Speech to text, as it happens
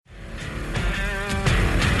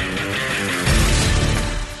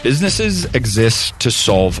Businesses exist to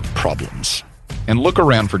solve problems. And look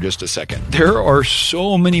around for just a second. There are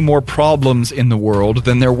so many more problems in the world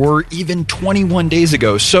than there were even 21 days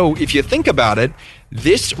ago. So if you think about it,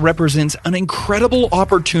 this represents an incredible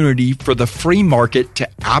opportunity for the free market to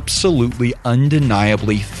absolutely,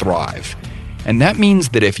 undeniably thrive. And that means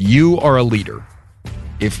that if you are a leader,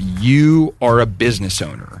 if you are a business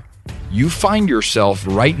owner, you find yourself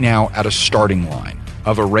right now at a starting line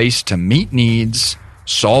of a race to meet needs,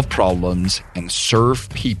 solve problems, and serve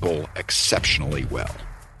people exceptionally well.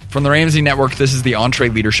 From the Ramsey Network, this is the Entree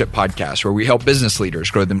Leadership Podcast, where we help business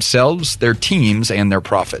leaders grow themselves, their teams, and their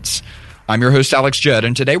profits. I'm your host, Alex Judd,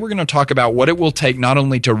 and today we're going to talk about what it will take not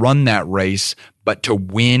only to run that race, but to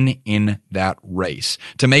win in that race,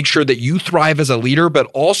 to make sure that you thrive as a leader, but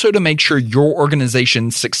also to make sure your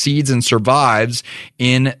organization succeeds and survives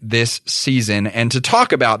in this season. And to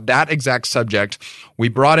talk about that exact subject, we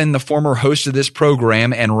brought in the former host of this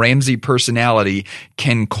program and Ramsey personality,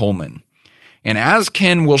 Ken Coleman. And as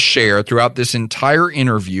Ken will share throughout this entire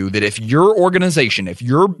interview, that if your organization, if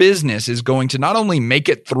your business is going to not only make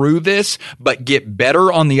it through this, but get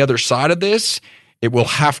better on the other side of this, it will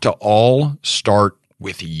have to all start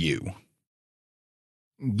with you.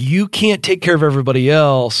 You can't take care of everybody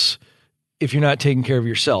else if you're not taking care of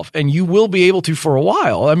yourself. And you will be able to for a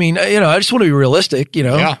while. I mean, I just want to be realistic,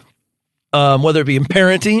 Yeah. Whether it be in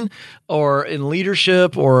parenting or in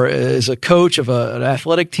leadership or as a coach of an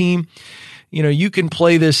athletic team. You can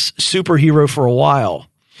play this superhero for a while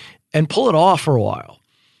and pull it off for a while,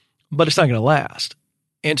 but it's not going to last.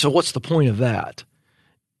 And so what's the point of that?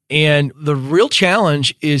 And the real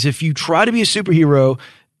challenge is if you try to be a superhero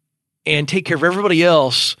and take care of everybody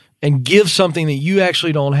else and give something that you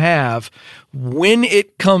actually don't have, when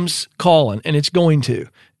it comes calling, and it's going to,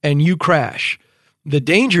 and you crash, the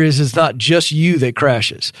danger is it's not just you that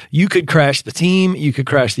crashes. You could crash the team. You could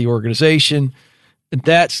crash the organization.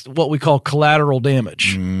 That's what we call collateral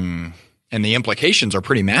damage. And the implications are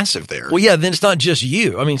pretty massive there. Well, yeah, then it's not just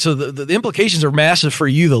you. I mean, so the implications are massive for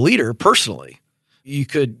you, the leader, personally. You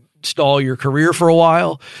could stall your career for a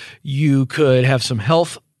while. You could have some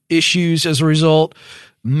health issues as a result,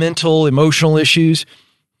 mental, emotional issues.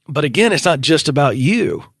 But again, it's not just about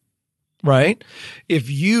you, right? If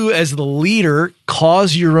you as the leader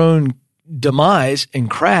cause your own demise and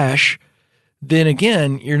crash, then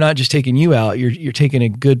again, you're not just taking you out, you're taking a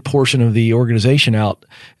good portion of the organization out.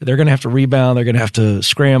 They're going to have to rebound. They're going to have to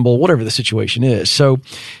scramble, whatever the situation is. So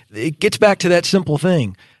it gets back to that simple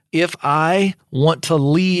thing. If I want to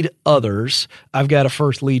lead others, I've got to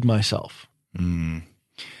first lead myself. Man,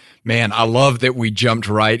 I love that we jumped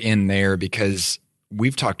right in there because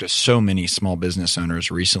we've talked to so many small business owners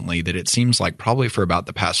recently that it seems like probably for about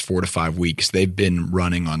the past 4 to 5 weeks, they've been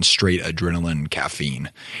running on straight adrenaline and caffeine.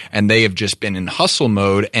 And they have just been in hustle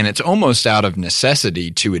mode, and it's almost out of necessity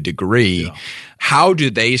to a degree. Yeah. How do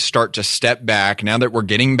they start to step back now that we're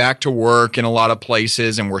getting back to work in a lot of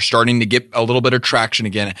places and we're starting to get a little bit of traction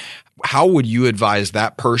again? How would you advise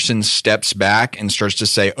that person steps back and starts to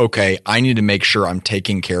say, okay, I need to make sure I'm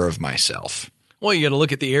taking care of myself? Well, you got to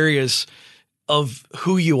look at the areas of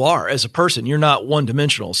who you are as a person. You're not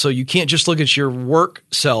one-dimensional. So you can't just look at your work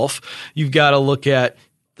self. You've got to look at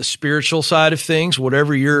the spiritual side of things,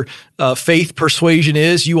 whatever your faith persuasion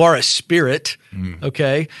is. You are a spirit,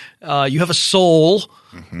 okay? You have a soul,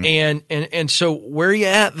 and so where are you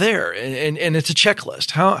at there? And it's a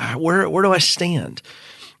checklist. Where do I stand?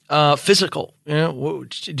 Physical,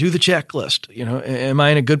 do the checklist. Am I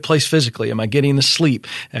in a good place physically? Am I getting the sleep?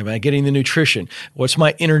 Am I getting the nutrition? What's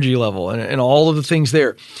my energy level? And all of the things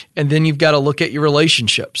there. And then you've got to look at your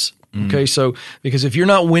relationships. Okay. So, because if you're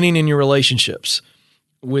not winning in your relationships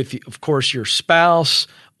with, of course, your spouse,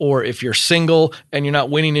 or if you're single and you're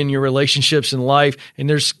not winning in your relationships in life, and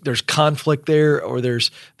there's conflict there, or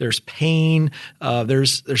there's pain,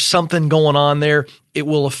 there's something going on there, it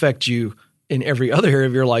will affect you in every other area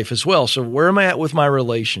of your life as well. So where am I at with my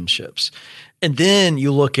relationships? And then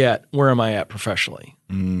you look at where am I at professionally?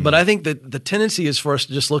 But I think that the tendency is for us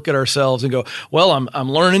to just look at ourselves and go, well,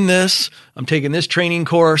 I'm learning this. I'm taking this training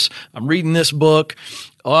course. I'm reading this book.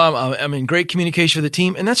 I'm in great communication with the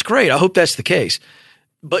team. And that's great. I hope that's the case.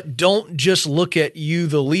 But don't just look at you,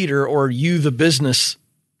 the leader, or you, the business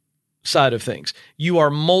side of things. You are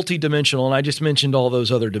multidimensional, and I just mentioned all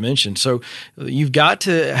those other dimensions. So you've got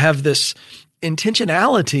to have this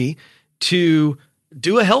intentionality to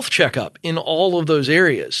do a health checkup in all of those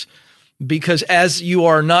areas, because as you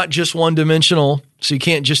are not just one dimensional, so you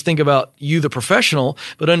can't just think about you, the professional,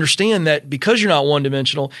 but understand that because you're not one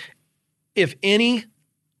dimensional, if any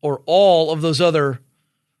or all of those other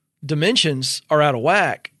dimensions are out of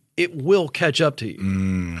whack, it will catch up to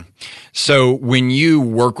you. So when you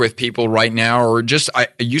work with people right now, or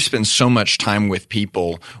you spend so much time with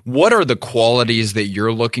people, what are the qualities that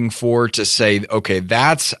you're looking for to say, okay,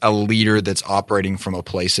 that's a leader that's operating from a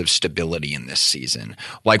place of stability in this season?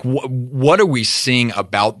 Like what are we seeing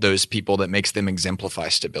about those people that makes them exemplify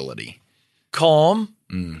stability? Calm,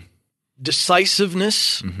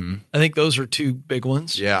 decisiveness. I think those are two big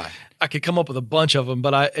ones. Yeah. I could come up with a bunch of them,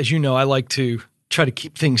 but as you know, I like to try to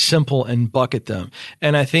keep things simple and bucket them.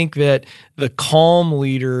 And I think that the calm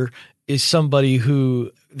leader is somebody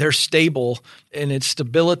who they're stable, and it's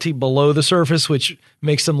stability below the surface, which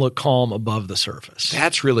makes them look calm above the surface.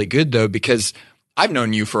 That's really good, though, because I've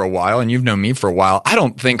known you for a while and you've known me for a while. I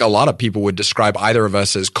don't think a lot of people would describe either of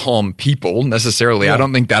us as calm people necessarily. Yeah. I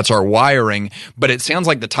don't think that's our wiring, but it sounds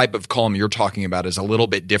like the type of calm you're talking about is a little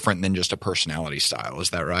bit different than just a personality style. Is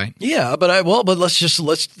that right? Yeah, but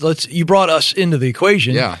let's you brought us into the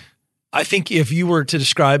equation. Yeah. I think if you were to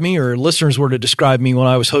describe me, or listeners were to describe me when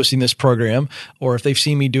I was hosting this program, or if they've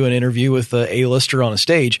seen me do an interview with a A-lister on a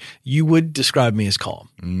stage, you would describe me as calm.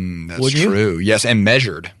 That's true. Yes, and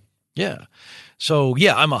measured. Yeah. So,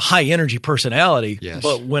 yeah, I'm a high-energy personality, yes.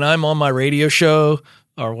 But when I'm on my radio show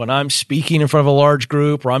or when I'm speaking in front of a large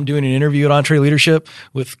group or I'm doing an interview at Entree Leadership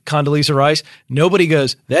with Condoleezza Rice, nobody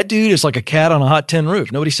goes, that dude is like a cat on a hot tin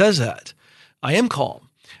roof. Nobody says that. I am calm.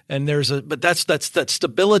 And but that's that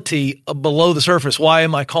stability below the surface. Why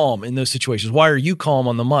am I calm in those situations? Why are you calm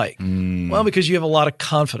on the mic? Well, because you have a lot of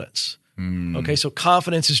confidence. Okay, so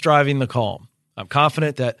confidence is driving the calm. I'm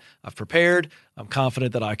confident that I've prepared. I'm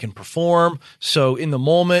confident that I can perform. So in the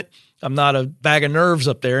moment, I'm not a bag of nerves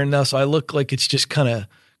up there. And thus I look like it's just kind of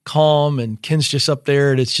calm, and Ken's just up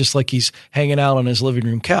there and it's just like he's hanging out on his living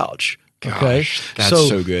room couch. Okay. Gosh, that's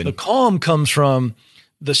so good. The calm comes from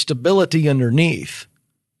the stability underneath.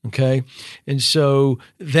 Okay. And so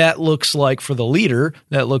that looks like, for the leader,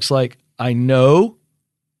 that looks like I know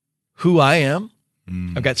who I am.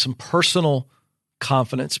 I've got some personal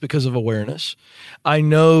confidence because of awareness. I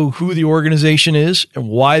know who the organization is and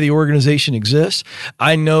why the organization exists.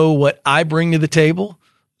 I know what I bring to the table.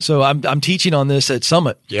 So I'm teaching on this at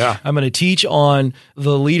Summit. Yeah. I'm going to teach on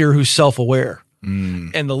the leader who's self-aware.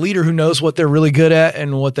 And the leader who knows what they're really good at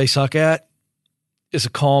and what they suck at is a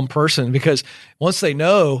calm person, because once they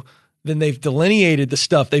know, then they've delineated the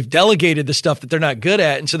stuff. They've delegated the stuff that they're not good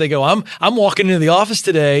at. And so they go, I'm walking into the office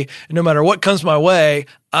today, and no matter what comes my way,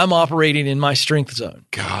 I'm operating in my strength zone.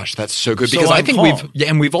 Gosh, that's so good, because I think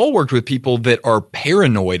we've all worked with people that are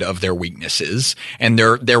paranoid of their weaknesses, and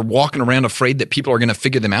they're walking around afraid that people are going to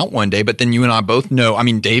figure them out one day. But then you and I both know, I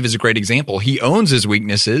mean, Dave is a great example. He owns his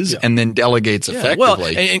weaknesses and then delegates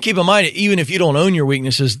effectively. Well, and keep in mind, even if you don't own your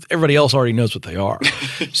weaknesses, everybody else already knows what they are.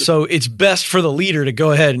 So it's best for the leader to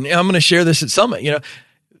go ahead, and I'm going to share this at Summit.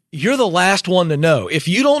 You're the last one to know. If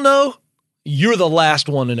you don't know, you're the last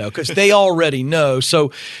one to know, because they already know.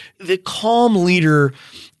 So the calm leader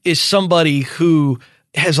is somebody who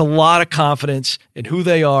has a lot of confidence in who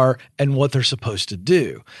they are and what they're supposed to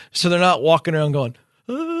do. So they're not walking around going,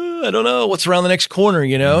 I don't know what's around the next corner,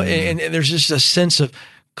 and there's just a sense of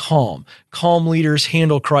calm. Calm leaders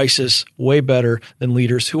handle crisis way better than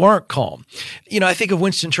leaders who aren't calm. I think of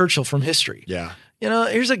Winston Churchill from history. Yeah.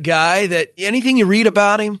 Here's a guy that anything you read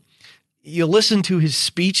about him, you listen to his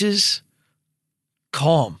speeches,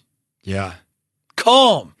 calm. Yeah.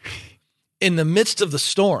 Calm in the midst of the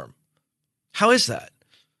storm. How is that?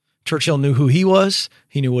 Churchill knew who he was.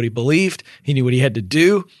 He knew what he believed. He knew what he had to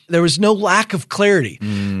do. There was no lack of clarity.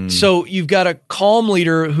 So you've got a calm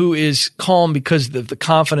leader who is calm because of the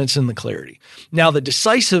confidence and the clarity. Now the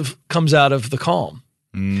decisive comes out of the calm.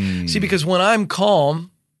 See, because when I'm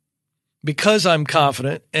calm, because I'm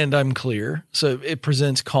confident and I'm clear, so it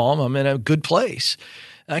presents calm, I'm in a good place.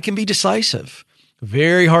 I can be decisive.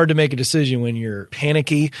 Very hard to make a decision when you're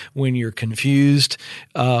panicky, when you're confused,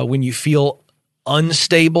 when you feel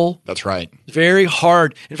unstable. That's right. Very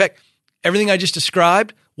hard. In fact, everything I just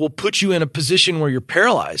described will put you in a position where you're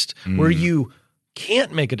paralyzed, where you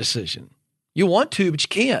can't make a decision. You want to, but you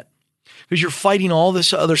can't, because you're fighting all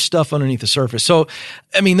this other stuff underneath the surface. So,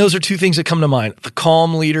 those are two things that come to mind: the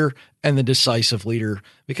calm leader and the decisive leader,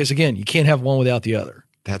 because again, you can't have one without the other.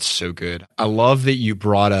 That's so good. I love that you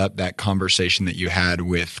brought up that conversation that you had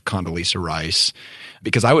with Condoleezza Rice,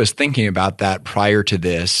 because I was thinking about that prior to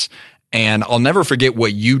this, and I'll never forget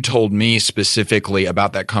what you told me specifically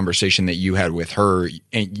about that conversation that you had with her.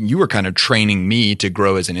 And you were kind of training me to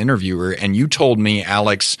grow as an interviewer, and you told me,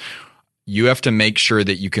 Alex, you have to make sure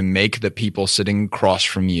that you can make the people sitting across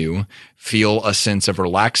from you feel a sense of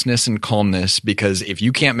relaxedness and calmness, because if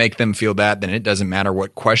you can't make them feel that, then it doesn't matter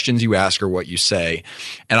what questions you ask or what you say.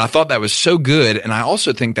 And I thought that was so good. And I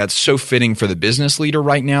also think that's so fitting for the business leader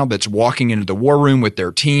right now that's walking into the war room with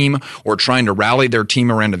their team or trying to rally their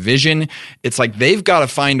team around a vision. It's like they've got to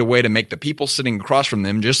find a way to make the people sitting across from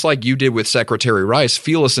them, just like you did with Secretary Rice,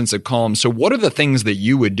 feel a sense of calm. So what are the things that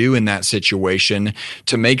you would do in that situation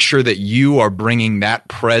to make sure that you are bringing that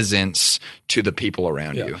presence to the people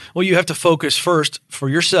around you? Well, you have to focus first for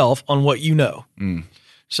yourself on what you know.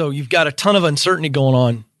 So you've got a ton of uncertainty going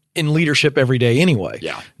on in leadership every day anyway.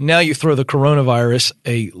 Yeah. Now you throw the coronavirus,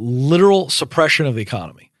 a literal suppression of the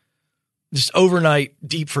economy, just overnight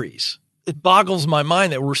deep freeze. It boggles my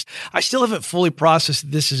mind that I still haven't fully processed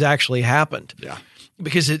that this has actually happened. Yeah.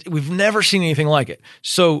 Because we've never seen anything like it.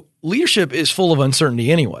 So leadership is full of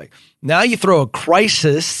uncertainty anyway. Now you throw a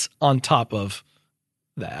crisis on top of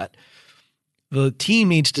that. The team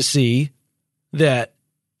needs to see that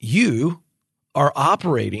you are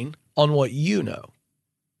operating on what you know.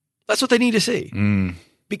 That's what they need to see.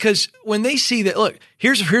 Because when they see that, look,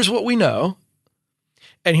 here's what we know,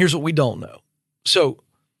 and here's what we don't know. So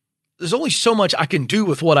there's only so much I can do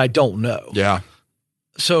with what I don't know. Yeah.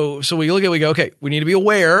 So we look at we go, okay, we need to be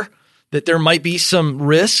aware that there might be some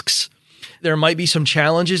risks. There might be some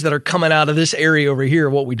challenges that are coming out of this area over here,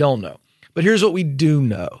 what we don't know. But here's what we do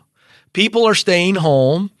know. People are staying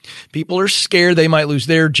home. People are scared they might lose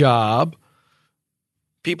their job.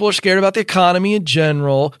 People are scared about the economy in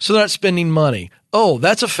general, so they're not spending money. Oh,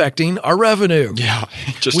 that's affecting our revenue. Yeah,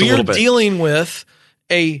 just a little bit. We are dealing with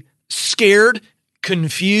a scared,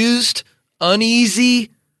 confused,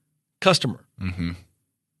 uneasy customer.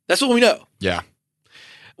 That's what we know. Yeah.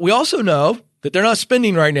 We also know that they're not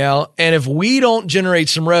spending right now, and if we don't generate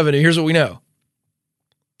some revenue, here's what we know.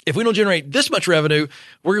 If we don't generate this much revenue,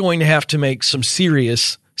 we're going to have to make some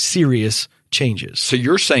serious changes. So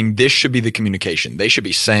you're saying this should be the communication. They should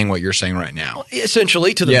be saying what you're saying right now.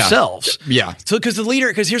 Essentially to themselves. Yeah. So because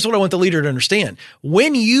here's what I want the leader to understand.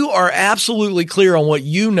 When you are absolutely clear on what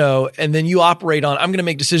you know, and then you operate on, I'm going to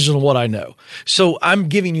make decisions on what I know. So I'm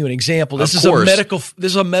giving you an example. This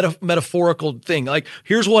is a metaphorical thing. Like,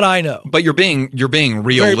 here's what I know. But you're being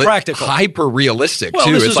real, very practical, hyper realistic well,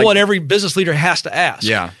 too. This is what every business leader has to ask.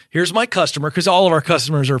 Yeah. Here's my customer, because all of our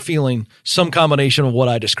customers are feeling some combination of what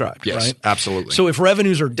I described. Yes, right? Absolutely. So if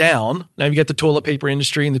revenues are down, now you got the toilet paper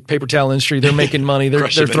industry and the paper towel industry, they're making money. They're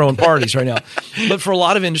throwing parties right now. But for a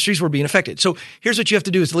lot of industries, we're being affected. So here's what you have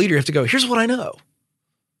to do as the leader. You have to go, here's what I know.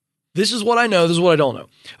 This is what I know. This is what I don't know.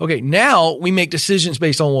 Okay, now we make decisions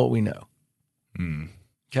based on what we know.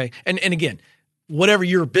 Okay, and again, whatever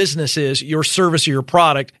your business is, your service or your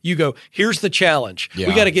product, you go, here's the challenge. Yeah.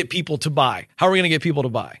 We got to get people to buy. How are we going to get people to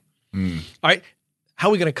buy? All right. How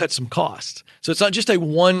are we going to cut some costs? So it's not just a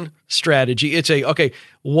one strategy. It's okay,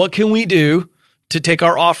 what can we do to take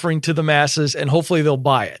our offering to the masses and hopefully they'll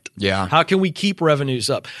buy it? Yeah. How can we keep revenues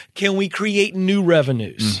up? Can we create new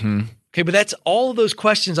revenues? Okay, but that's all of those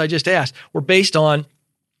questions I just asked were based on,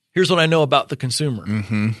 here's what I know about the consumer.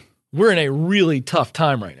 We're in a really tough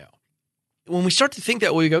time right now. When we start to think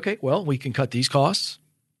that way, we go, okay, well, we can cut these costs.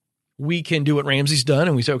 We can do what Ramsey's done,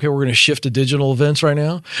 and we say, okay, we're going to shift to digital events right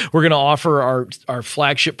now. We're going to offer our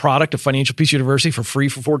flagship product of Financial Peace University for free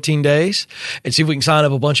for 14 days and see if we can sign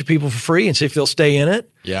up a bunch of people for free and see if they'll stay in it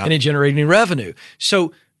and it generate any revenue.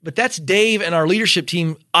 So, but that's Dave and our leadership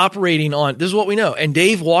team operating on, this is what we know. And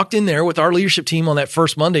Dave walked in there with our leadership team on that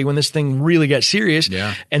first Monday when this thing really got serious.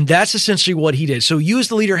 Yeah. And that's essentially what he did. So you as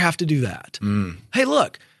the leader have to do that. Hey,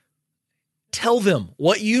 look, tell them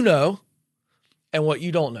what you know and what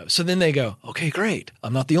you don't know. So then they go, okay, great.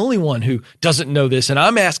 I'm not the only one who doesn't know this. And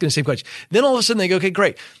I'm asking the same question. Then all of a sudden they go, okay,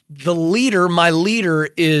 great. My leader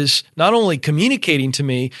is not only communicating to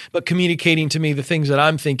me, but communicating to me the things that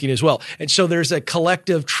I'm thinking as well. And so there's a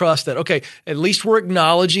collective trust that, okay, at least we're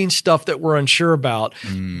acknowledging stuff that we're unsure about.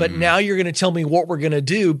 But now you're going to tell me what we're going to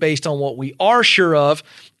do based on what we are sure of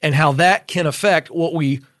and how that can affect what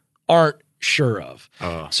we aren't sure of.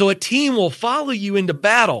 So a team will follow you into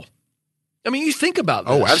battle. I mean, you think about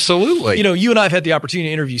this. Oh, absolutely. You know, you and I have had the opportunity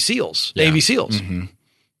to interview SEALs, Navy SEALs.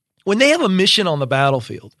 When they have a mission on the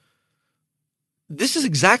battlefield, this is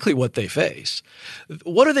exactly what they face.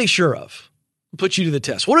 What are they sure of? Put you to the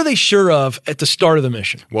test. What are they sure of at the start of the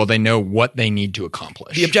mission? Well, they know what they need to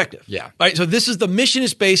accomplish. The objective. Yeah. Right. So the mission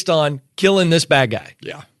is based on killing this bad guy.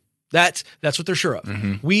 Yeah. That's what they're sure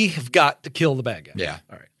of. We have got to kill the bad guy. Yeah.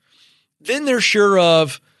 All right. Then they're sure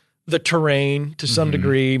of the terrain to some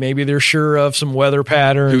degree. Maybe they're sure of some weather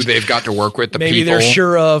patterns. Who they've got to work with, Maybe people. they're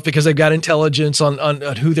sure of because they've got intelligence on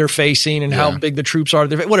who they're facing and how big the troops are.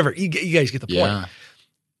 Whatever. You guys get the point. Yeah.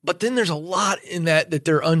 But then there's a lot in that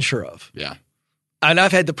they're unsure of. Yeah. And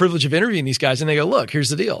I've had the privilege of interviewing these guys, and they go, look, here's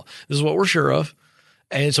the deal. This is what we're sure of.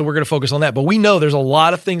 And so we're going to focus on that. But we know there's a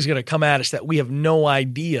lot of things going to come at us that we have no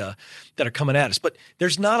idea that are coming at us. But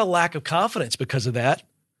there's not a lack of confidence because of that.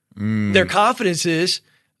 Their confidence is,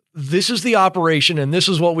 this is the operation and this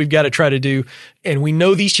is what we've got to try to do. And we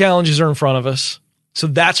know these challenges are in front of us. So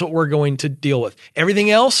that's what we're going to deal with.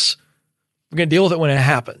 Everything else, we're going to deal with it when it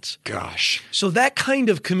happens. Gosh. So that kind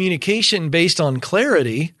of communication based on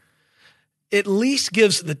clarity at least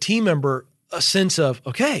gives the team member a sense of,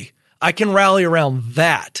 okay, I can rally around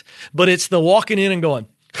that. But it's the walking in and going,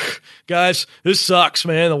 guys, this sucks,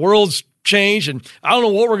 man. The world's changed and I don't know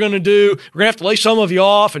what we're going to do. We're going to have to lay some of you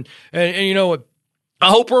off. And you know what? I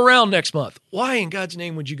hope we're around next month. Why in God's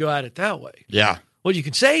name would you go at it that way? Yeah. What you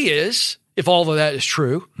can say is, if all of that is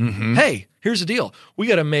true, hey, here's the deal. We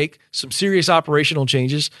got to make some serious operational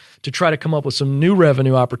changes to try to come up with some new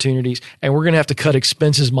revenue opportunities, and we're going to have to cut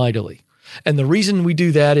expenses mightily. And the reason we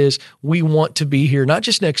do that is we want to be here, not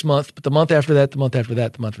just next month, but the month after that, the month after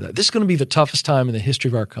that, the month after that. This is going to be the toughest time in the history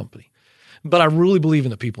of our company. But I really believe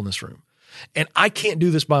in the people in this room. And I can't do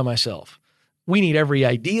this by myself. We need every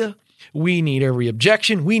idea. We need every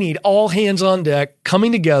objection. We need all hands on deck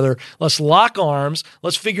coming together. Let's lock arms.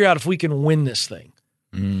 Let's figure out if we can win this thing.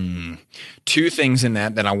 Two things in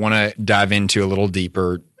that I want to dive into a little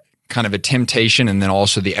deeper. Kind of a temptation and then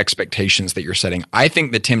also the expectations that you're setting. I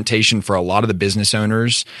think the temptation for a lot of the business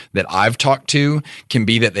owners that I've talked to can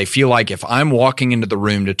be that they feel like if I'm walking into the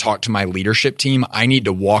room to talk to my leadership team, I need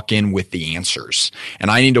to walk in with the answers. And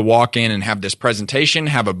I need to walk in and have this presentation,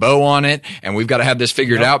 have a bow on it, and we've got to have this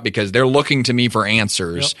figured out because they're looking to me for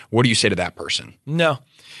answers. What do you say to that person? No.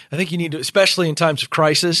 I think you need to, especially in times of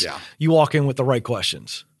crisis, you walk in with the right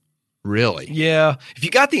questions. Really? Yeah. If you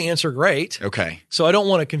got the answer, great. Okay. So I don't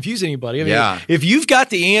want to confuse anybody. I mean, if you've got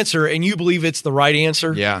the answer and you believe it's the right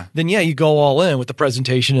answer, then you go all in with the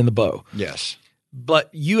presentation and the bow. Yes. But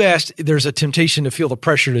you asked, there's a temptation to feel the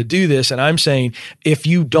pressure to do this. And I'm saying, if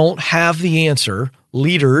you don't have the answer,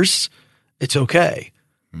 leaders, it's okay.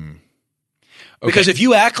 Because if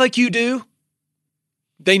you act like you do,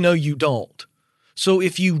 they know you don't. So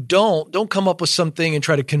if you don't come up with something and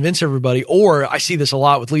try to convince everybody, or I see this a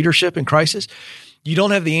lot with leadership in crisis, you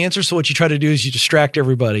don't have the answer. So what you try to do is you distract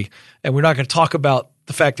everybody. And we're not going to talk about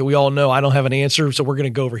the fact that we all know I don't have an answer. So we're going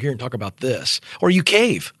to go over here and talk about this. Or you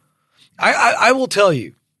cave. I will tell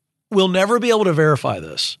you, we'll never be able to verify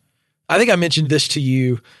this. I think I mentioned this to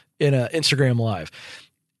you in an Instagram Live.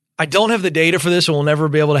 I don't have the data for this and we'll never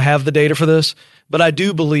be able to have the data for this. But I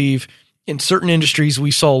do believe in certain industries,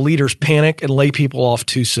 we saw leaders panic and lay people off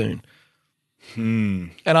too soon.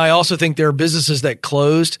 And I also think there are businesses that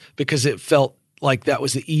closed because it felt like that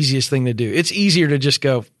was the easiest thing to do. It's easier to just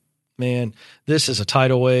go, man, this is a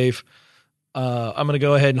tidal wave. I'm going to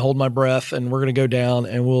go ahead and hold my breath and we're going to go down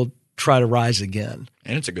and we'll try to rise again.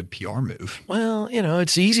 And it's a good PR move. Well,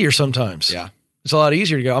 it's easier sometimes. Yeah. It's a lot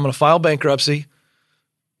easier to go, I'm going to file bankruptcy,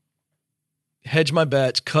 hedge my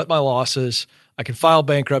bets, cut my losses. I can file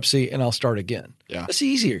bankruptcy and I'll start again. Yeah. That's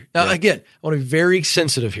easier. Now, again, I want to be very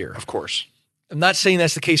sensitive here. Of course. I'm not saying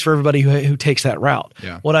that's the case for everybody who takes that route.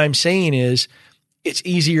 Yeah. What I'm saying is it's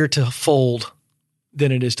easier to fold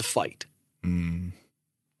than it is to fight.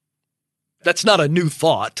 That's not a new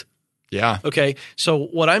thought. Yeah. Okay. So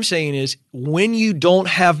what I'm saying is when you don't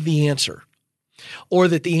have the answer, or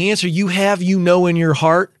that the answer you have, in your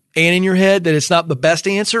heart and in your head that it's not the best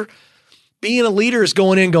answer, being a leader is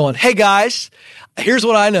going in going, hey guys, here's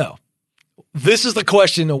what I know. This is the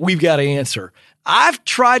question that we've got to answer. I've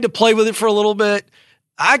tried to play with it for a little bit.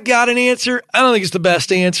 I got an answer. I don't think it's the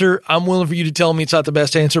best answer. I'm willing for you to tell me it's not the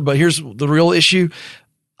best answer, but here's the real issue.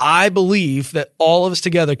 I believe that all of us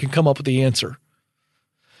together can come up with the answer.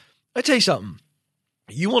 I tell you something.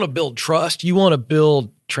 You want to build trust. You want to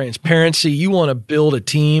build transparency. You want to build a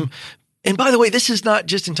team. And by the way, this is not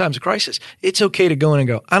just in times of crisis. It's okay to go in and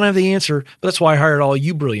go, I don't have the answer, but that's why I hired all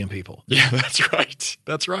you brilliant people. Yeah, that's right.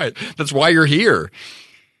 That's right. That's why you're here.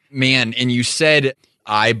 Man, and you said,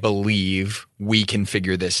 I believe we can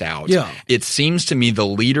figure this out. Yeah. It seems to me the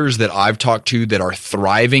leaders that I've talked to that are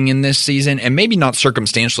thriving in this season, and maybe not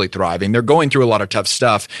circumstantially thriving, they're going through a lot of tough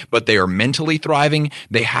stuff, but they are mentally thriving.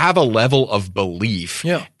 They have a level of belief.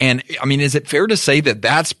 Yeah. And I mean, is it fair to say that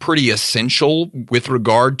that's pretty essential with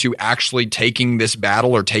regard to actually taking this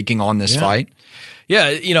battle or taking on this fight? Yeah,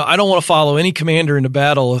 I don't want to follow any commander into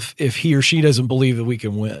battle if he or she doesn't believe that we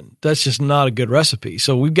can win. That's just not a good recipe.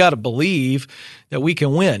 So we've got to believe that we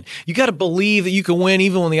can win. You got to believe that you can win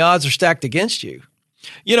even when the odds are stacked against you.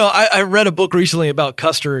 I read a book recently about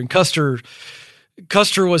Custer, and Custer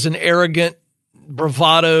was an arrogant,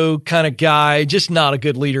 bravado kind of guy, just not a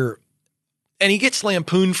good leader. And he gets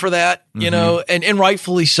lampooned for that, and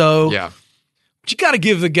rightfully so. Yeah. But you got to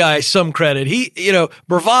give the guy some credit. He,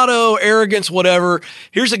 bravado, arrogance, whatever.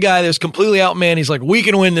 Here's a guy that's completely outmanned. He's like, we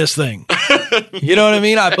can win this thing. You know what I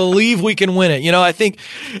mean? I believe we can win it. I think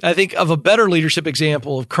of a better leadership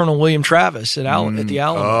example of Colonel William Travis at the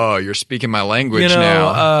Alamo. Oh, you're speaking my language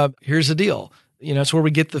now. Here's the deal. It's where we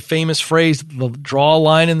get the famous phrase, draw a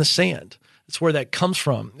line in the sand. That's where that comes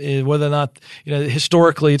from. Whether or not,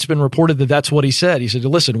 historically it's been reported that that's what he said. He said,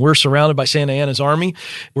 listen, we're surrounded by Santa Anna's army.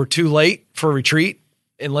 We're too late for retreat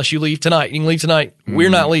unless you leave tonight. You can leave tonight. We're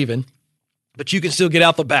not leaving, but you can still get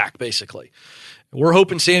out the back, basically. We're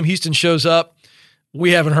hoping Sam Houston shows up.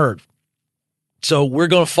 We haven't heard. So we're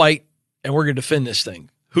going to fight and we're going to defend this thing.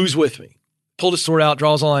 Who's with me? Pulled his sword out,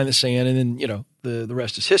 draws a line in the sand, and then, the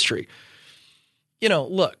rest is history.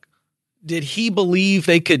 Look. Did he believe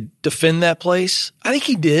they could defend that place? I think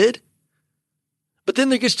he did. But then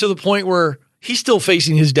there gets to the point where he's still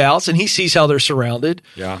facing his doubts and he sees how they're surrounded.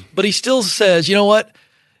 Yeah. But he still says, you know what?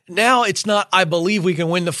 Now it's not, I believe we can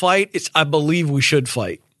win the fight. It's, I believe we should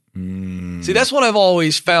fight. See, that's what I've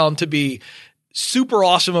always found to be super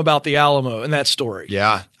awesome about the Alamo and that story.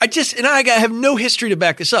 Yeah. I have no history to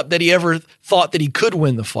back this up, that he ever thought that he could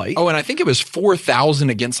win the fight. Oh, and I think it was 4,000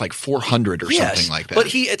 against like 400 or something like that.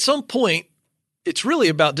 But at some point, it's really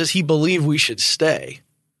about, does he believe we should stay?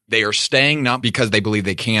 They are staying not because they believe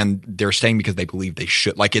they can. They're staying because they believe they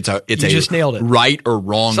should. Like you just nailed it. Right or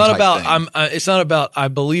wrong. It's not about thing. It's not about I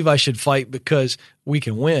believe I should fight because we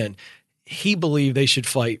can win. He believed they should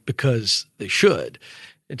fight because they should.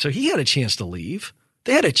 And so he had a chance to leave.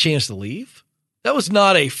 They had a chance to leave. That was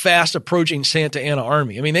not a fast approaching Santa Anna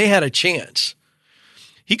army. I mean, they had a chance.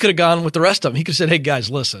 He could have gone with the rest of them. He could have said, hey, guys,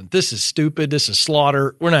 listen, this is stupid. This is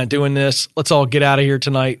slaughter. We're not doing this. Let's all get out of here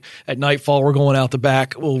tonight. At nightfall, we're going out the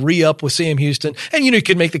back. We'll re-up with Sam Houston. And, you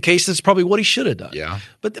could make the case that's probably what he should have done. Yeah.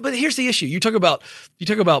 But here's the issue. You talk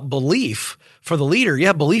about belief for the leader.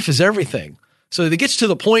 Yeah, belief is everything. So it gets to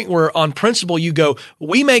the point where on principle you go,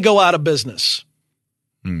 we may go out of business.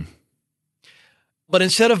 But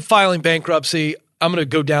instead of filing bankruptcy, I'm going to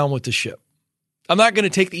go down with the ship. I'm not going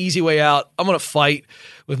to take the easy way out. I'm going to fight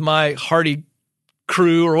with my hardy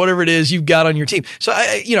crew or whatever it is you've got on your team. So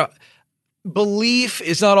belief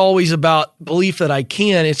is not always about belief that I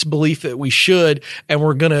can. It's belief that we should, and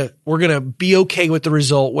we're gonna be okay with the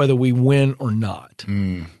result whether we win or not.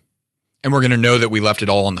 And we're going to know that we left it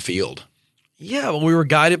all on the field. Yeah, well, we were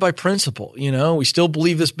guided by principle. We still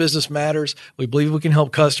believe this business matters. We believe we can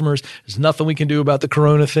help customers. There's nothing we can do about the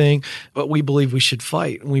Corona thing, but we believe we should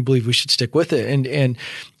fight and we believe we should stick with it. And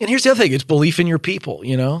here's the other thing: it's belief in your people.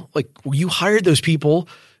 Like you hired those people.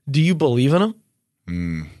 Do you believe in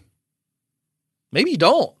them? Maybe you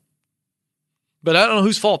don't. But I don't know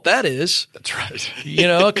whose fault that is. That's right.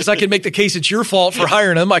 Because I can make the case it's your fault for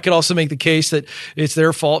hiring them. I could also make the case that it's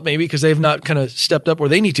their fault maybe because they've not kind of stepped up where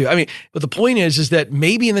they need to. I mean, but the point is that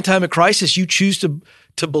maybe in the time of crisis, you choose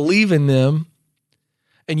to believe in them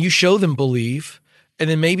and you show them belief. And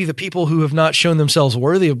then maybe the people who have not shown themselves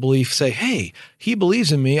worthy of belief say, hey, he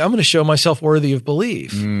believes in me. I'm going to show myself worthy of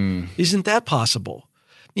belief. Isn't that possible?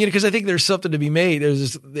 Because I think there's something to be made.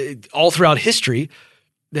 There's all throughout history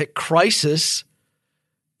that crisis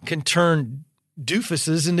can turn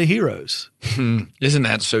doofuses into heroes. Isn't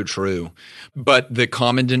that so true? But the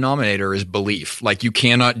common denominator is belief. Like you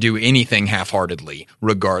cannot do anything half-heartedly,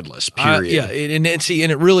 regardless, period. And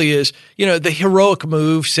it really is, the heroic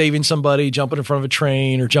move, saving somebody, jumping in front of a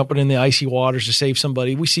train or jumping in the icy waters to save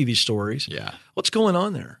somebody. We see these stories. Yeah. What's going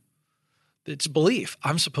on there? It's belief.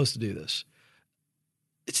 I'm supposed to do this.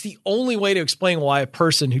 It's the only way to explain why a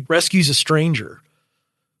person who rescues a stranger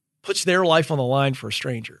puts their life on the line for a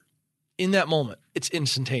stranger. In that moment, it's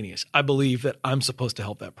instantaneous. I believe that I'm supposed to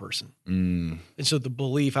help that person. And so the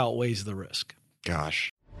belief outweighs the risk.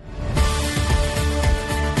 Gosh.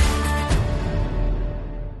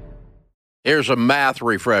 Here's a math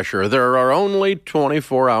refresher. There are only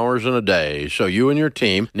 24 hours in a day, so you and your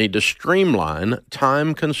team need to streamline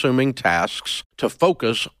time-consuming tasks to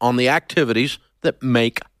focus on the activities that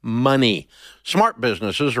make money. Smart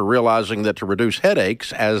businesses are realizing that to reduce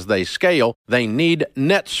headaches as they scale, they need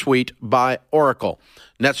NetSuite by Oracle.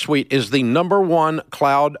 NetSuite is the #1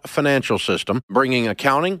 cloud financial system, bringing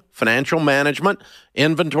accounting, financial management,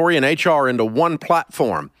 inventory, and HR into one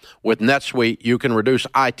platform. With NetSuite, you can reduce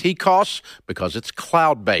IT costs because it's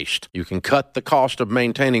cloud-based. You can cut the cost of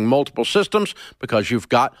maintaining multiple systems because you've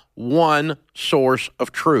got one source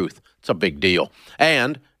of truth. It's a big deal.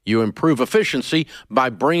 And you improve efficiency by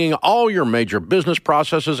bringing all your major business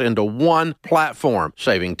processes into one platform,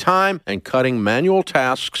 saving time and cutting manual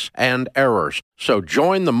tasks and errors. So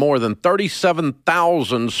join the more than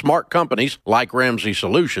 37,000 smart companies like Ramsey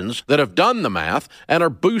Solutions that have done the math and are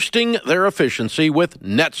boosting their efficiency with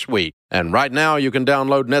NetSuite. And right now you can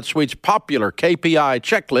download NetSuite's popular KPI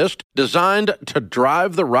checklist designed to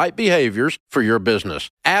drive the right behaviors for your business.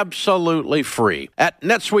 Absolutely free at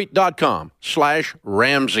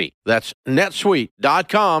netsuite.com/Ramsey. That's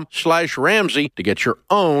netsuite.com/Ramsey to get your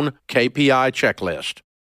own KPI checklist.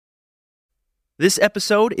 This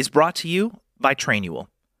episode is brought to you by Trainual.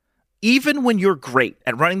 Even when you're great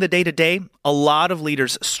at running the day-to-day, a lot of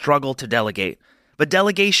leaders struggle to delegate. But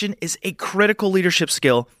delegation is a critical leadership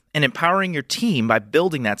skill, and empowering your team by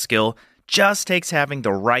building that skill just takes having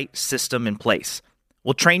the right system in place.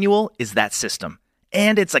 Well, Trainual is that system,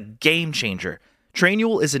 and it's a game changer.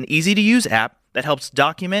 Trainual is an easy-to-use app that helps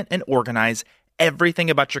document and organize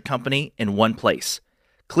everything about your company in one place.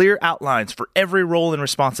 Clear outlines for every role and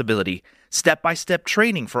responsibility, step-by-step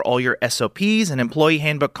training for all your SOPs and employee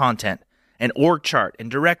handbook content, an org chart and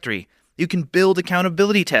directory. You can build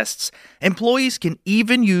accountability tests. Employees can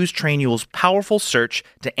even use Trainual's powerful search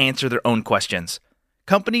to answer their own questions.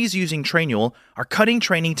 Companies using Trainual are cutting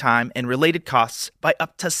training time and related costs by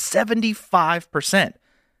up to 75%.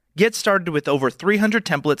 Get started with over 300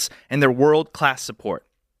 templates and their world-class support.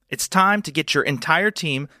 It's time to get your entire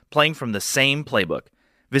team playing from the same playbook.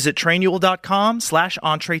 Visit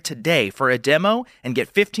Trainual.com/Entree today for a demo and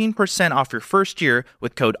get 15% off your first year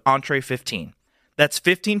with code Entree15. That's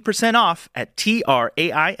 15% off at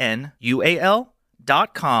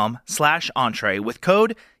TRAINUAL.com/Entree with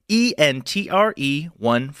code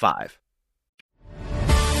ENTRE15.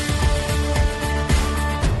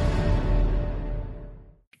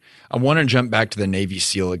 I want to jump back to the Navy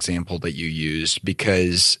SEAL example that you used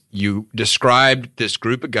because you described this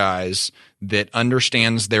group of guys that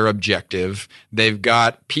understands their objective. They've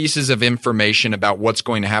got pieces of information about what's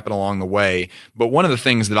going to happen along the way. But one of the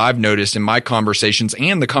things that I've noticed in my conversations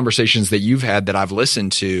and the conversations that you've had that I've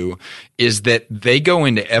listened to is that they go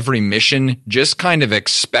into every mission just kind of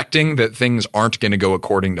expecting that things aren't going to go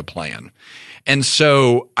according to plan. And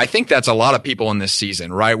so I think that's a lot of people in this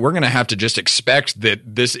season, right? We're going to have to just expect that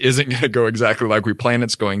this isn't going to go exactly like we plan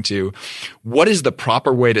it's going to. What is the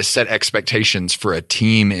proper way to set expectations for a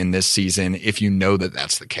team in this season if you know that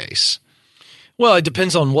that's the case? Well, it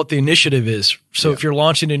depends on what the initiative is. So if you're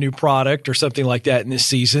launching a new product or something like that in this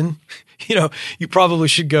season, you probably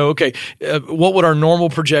should go, okay, what would our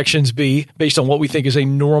normal projections be based on what we think is a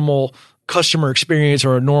normal customer experience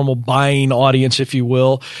or a normal buying audience, if you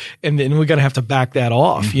will. And then we're going to have to back that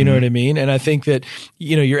off. Mm-hmm. You know what I mean? And I think that,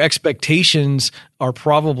 your expectations are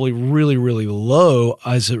probably really, really low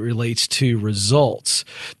as it relates to results,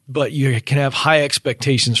 but you can have high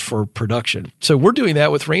expectations for production. So we're doing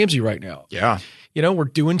that with Ramsey right now. Yeah. We're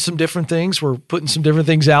doing some different things. We're putting some different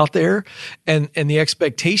things out there, and the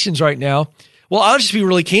expectations right now. Well, I'll just be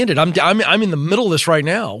really candid. I'm in the middle of this right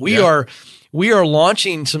now. We are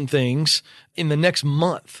launching some things in the next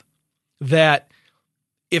month that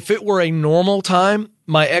if it were a normal time,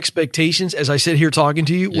 my expectations, as I sit here talking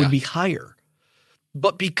to you, would be higher.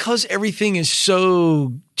 But because everything is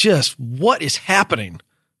so just what is happening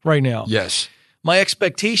right now. Yes. My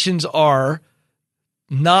expectations are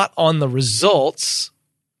not on the results,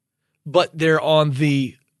 but they're on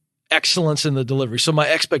the excellence in the delivery. So my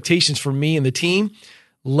expectations for me and the team,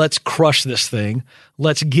 let's crush this thing.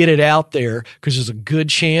 Let's get it out there because there's a good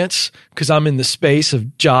chance, because I'm in the space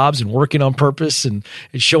of jobs and working on purpose and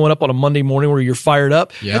showing up on a Monday morning where you're fired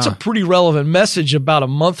up. Yeah. That's a pretty relevant message about a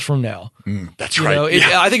month from now. That's right.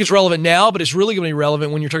 I think it's relevant now, but it's really going to be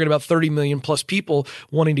relevant when you're talking about 30 million plus people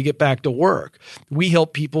wanting to get back to work. We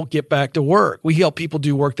help people get back to work. We help people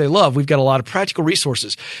do work they love. We've got a lot of practical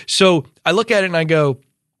resources. So I look at it and I go,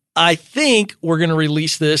 I think we're going to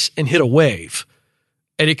release this and hit a wave.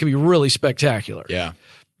 And it can be really spectacular. Yeah.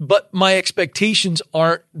 But my expectations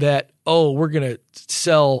aren't that, we're going to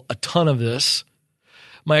sell a ton of this.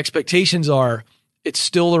 My expectations are it's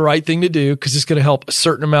still the right thing to do because it's going to help a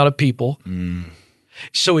certain amount of people.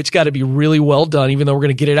 So it's got to be really well done, even though we're going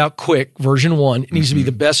to get it out quick. Version 1, it needs to be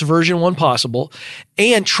the best version 1 possible,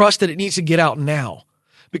 and trust that it needs to get out now,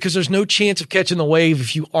 because there's no chance of catching the wave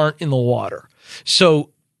if you aren't in the water. So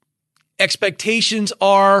expectations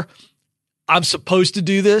are, I'm supposed to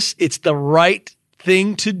do this. It's the right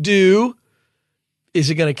thing to do. Is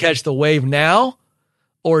it going to catch the wave now?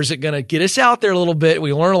 Or is it going to get us out there a little bit?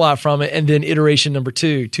 We learn a lot from it. And then iteration number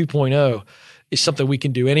 2.0 is something we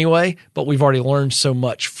can do anyway, but we've already learned so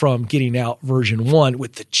much from getting out version 1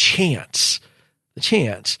 with the chance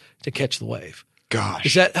to catch the wave. Gosh.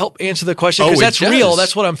 Does that help answer the question? Because that's real.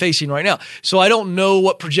 That's what I'm facing right now. So I don't know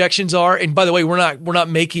what projections are. And by the way, we're not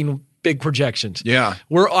making big projections. Yeah.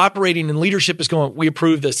 We're operating, and leadership is going, we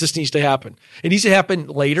approve this. This needs to happen. It needs to happen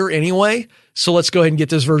later anyway. So let's go ahead and get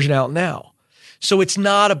this version out now. So it's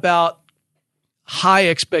not about high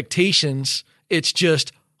expectations. It's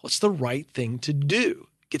just, what's the right thing to do?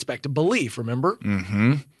 Gets back to belief, remember?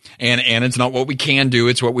 Mm-hmm. And it's not what we can do,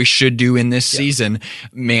 it's what we should do in this season.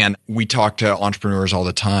 Man, we talk to entrepreneurs all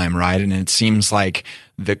the time, right? And it seems like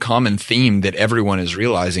the common theme that everyone is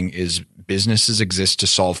realizing is businesses exist to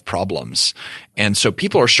solve problems. And so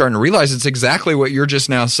people are starting to realize it's exactly what you're just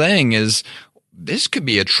now saying is, this could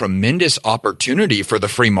be a tremendous opportunity for the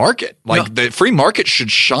free market. Like the free market should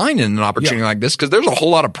shine in an opportunity like this, because there's a whole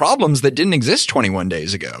lot of problems that didn't exist 21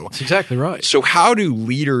 days ago. That's exactly right. So how do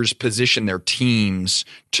leaders position their teams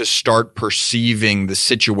to start perceiving the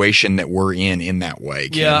situation that we're in that way?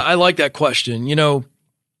 Ken? Yeah, I like that question. You know,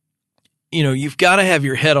 you've got to have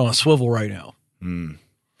your head on a swivel right now.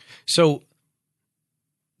 So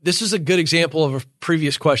this is a good example of a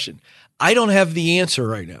previous question. I don't have the answer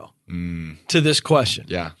right now to this question.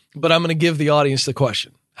 Yeah. But I'm going to give the audience the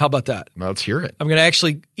question. How about that? Let's hear it. I'm going to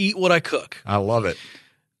actually eat what I cook. I love it.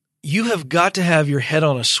 You have got to have your head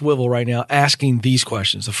on a swivel right now asking these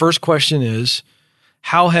questions. The first question is,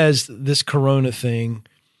 how has this corona thing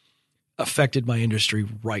affected my industry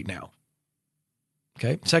right now?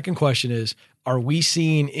 Okay. Second question is, are we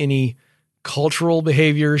seeing any cultural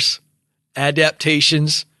behaviors,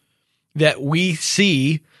 adaptations that we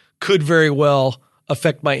see could very well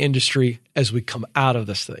affect my industry as we come out of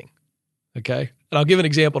this thing? Okay. And I'll give an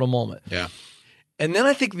example in a moment. Yeah. And then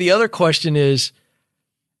I think the other question is,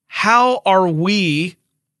 how are we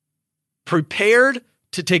prepared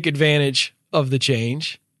to take advantage of the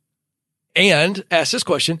change? And ask this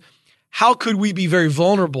question, how could we be very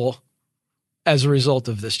vulnerable as a result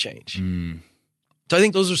of this change? So I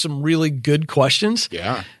think those are some really good questions.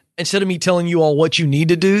 Yeah. Instead of me telling you all what you need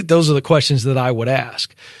to do, those are the questions that I would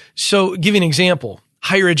ask. So give you an example,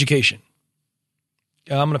 higher education.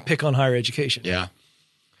 I'm going to pick on higher education. Yeah.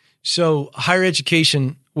 So higher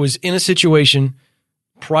education was in a situation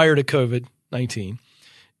prior to COVID-19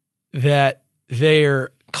 that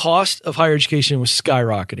their cost of higher education was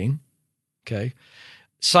skyrocketing. Okay.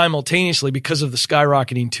 Simultaneously, because of the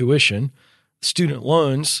skyrocketing tuition, student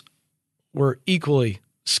loans were equally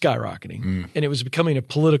skyrocketing, and it was becoming a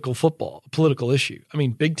political issue. I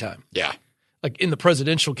mean, big time. Yeah. Like in the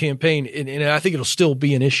presidential campaign, and I think it'll still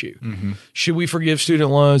be an issue. Should we forgive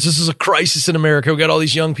student loans? This is a crisis in America. We've got all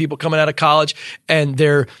these young people coming out of college, and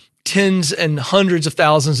they're tens and hundreds of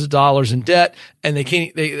thousands of dollars in debt, and they're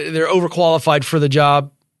overqualified for the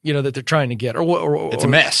job, that they're trying to get. Or it's a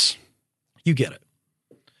mess. You get it.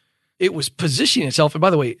 It was positioning itself, and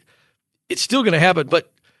by the way, it's still going to happen,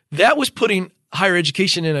 but that was putting higher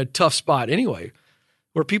education in a tough spot anyway,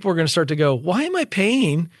 where people are going to start to go, why am I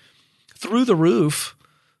paying through the roof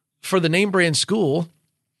for the name brand school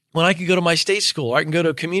when I can go to my state school, or I can go to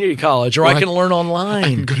a community college, or I can learn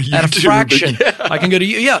online at a fraction. I can go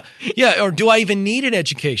to, or do I even need an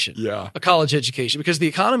education? Yeah. A college education, because the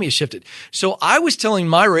economy has shifted. So I was telling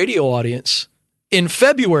my radio audience in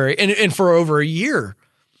February and for over a year,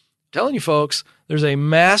 telling you folks, there's a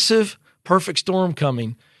massive perfect storm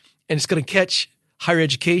coming, and it's going to catch higher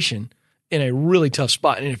education in a really tough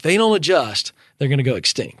spot. And if they don't adjust, they're going to go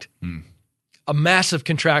extinct. A massive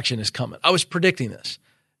contraction is coming. I was predicting this.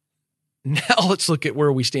 Now let's look at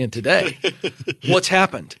where we stand today. What's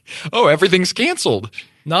happened? Oh, everything's canceled.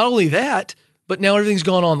 Not only that, but now everything's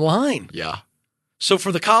gone online. Yeah. So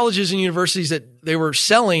for the colleges and universities that they were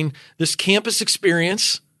selling this campus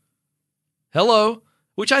experience,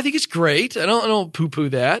 which I think is great. I don't poo-poo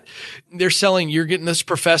that. They're selling, you're getting this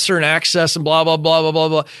professor and access and blah, blah, blah, blah, blah,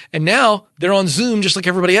 blah. And now they're on Zoom just like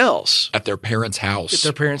everybody else. At their parents'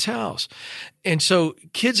 house. And so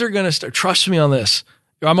kids are going to start, trust me on this.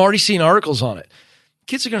 I'm already seeing articles on it.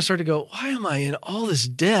 Kids are going to start to go, why am I in all this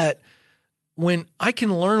debt when I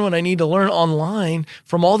can learn what I need to learn online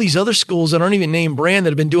from all these other schools that aren't even name brand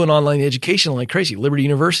that have been doing online education like crazy. Liberty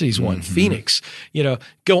University's one, Phoenix,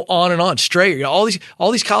 go on and on, Strayer, all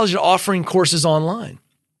these colleges are offering courses online,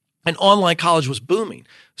 and online college was booming.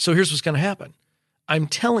 So here's what's going to happen. I'm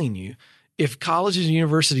telling you, if colleges and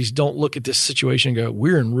universities don't look at this situation and go,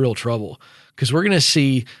 we're in real trouble, because we're going to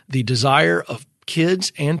see the desire of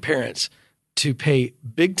kids and parents to pay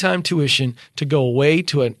big time tuition to go away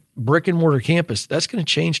to a brick and mortar campus, that's going to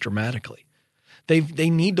change dramatically. They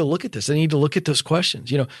need to look at this. They need to look at those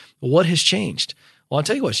questions. What has changed? Well, I'll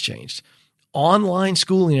tell you what's changed. Online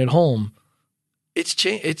schooling at home,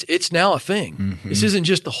 it's now a thing. Mm-hmm. This isn't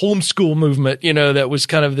just the homeschool movement, that was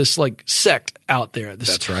kind of this like sect out there.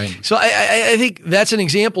 That's right. So I think that's an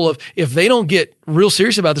example of, if they don't get real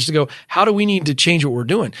serious about this, to go, how do we need to change what we're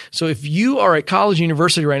doing? So if you are at college,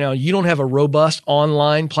 university right now, you don't have a robust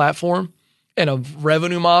online platform and a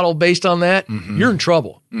revenue model based on that, you're in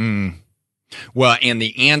trouble. Well, and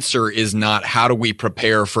the answer is not how do we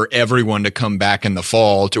prepare for everyone to come back in the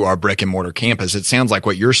fall to our brick and mortar campus. It sounds like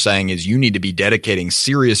what you're saying is you need to be dedicating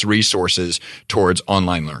serious resources towards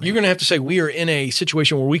online learning. You're going to have to say we are in a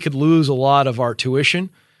situation where we could lose a lot of our tuition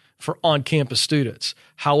for on-campus students.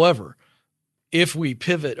 However, if we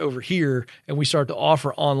pivot over here and we start to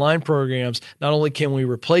offer online programs, not only can we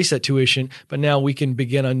replace that tuition, but now we can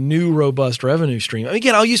begin a new robust revenue stream.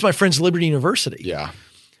 Again, I'll use my friend's Liberty University. Yeah.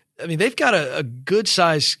 I mean, they've got a good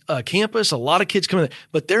size campus, a lot of kids coming there,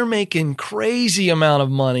 but they're making crazy amount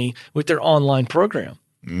of money with their online program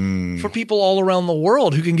for people all around the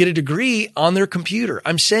world who can get a degree on their computer.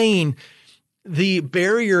 I'm saying the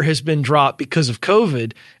barrier has been dropped because of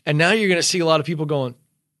COVID, and now you're going to see a lot of people going,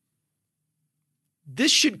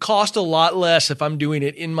 this should cost a lot less if I'm doing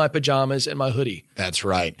it in my pajamas and my hoodie. That's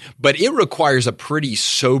right. But it requires a pretty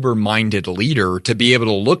sober-minded leader to be able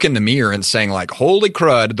to look in the mirror and saying like, holy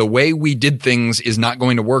crud, the way we did things is not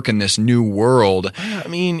going to work in this new world. I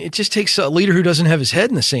mean, it just takes a leader who doesn't have his head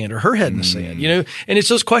in the sand or her head in the sand, and it's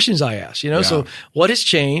those questions I ask, So what has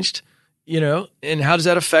changed, and how does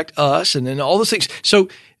that affect us? And then all those things. So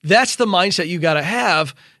that's the mindset you got to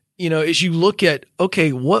have. As you look at,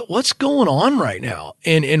 okay, what's going on right now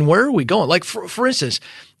and where are we going? Like, for instance,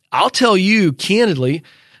 I'll tell you candidly,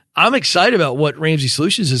 I'm excited about what Ramsey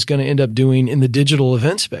Solutions is going to end up doing in the digital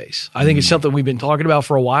event space. I think it's something we've been talking about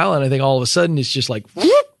for a while. And I think all of a sudden it's just like,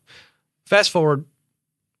 whoop, fast forward,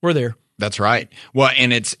 we're there. That's right. Well,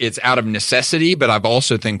 and it's out of necessity, but I've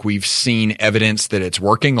also think we've seen evidence that it's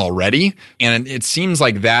working already. And it seems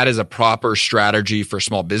like that is a proper strategy for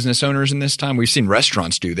small business owners in this time. We've seen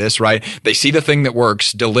restaurants do this, right? They see the thing that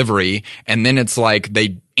works, delivery, and then it's like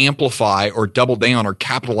they amplify or double down or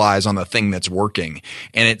capitalize on the thing that's working.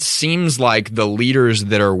 And it seems like the leaders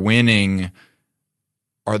that are winning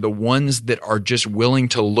are the ones that are just willing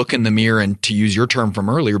to look in the mirror and, to use your term from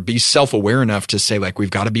earlier, be self-aware enough to say, like,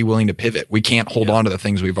 we've got to be willing to pivot. We can't hold on to the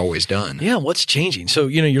things we've always done. Yeah. What's changing? So,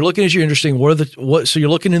 you're looking at your interesting, so you're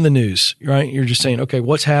looking in the news, right? You're just saying, okay,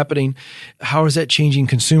 what's happening? How is that changing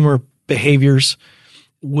consumer behaviors?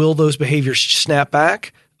 Will those behaviors snap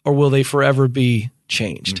back or will they forever be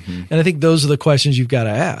changed? And I think those are the questions you've got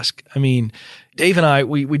to ask. I mean, Dave and I,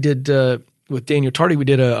 we did, with Daniel Tardy, we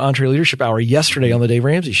did an Entree Leadership Hour yesterday on the Dave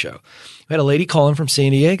Ramsey Show. We had a lady call in from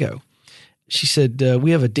San Diego. She said,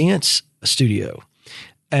 we have a dance studio.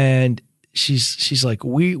 And she's like,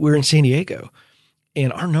 we're in San Diego.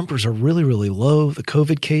 And our numbers are really, really low. The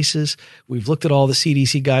COVID cases, we've looked at all the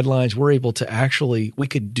CDC guidelines. We're able to we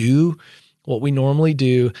could do what we normally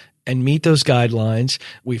do and meet those guidelines.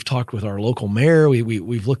 We've talked with our local mayor.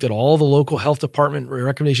 We've looked at all the local health department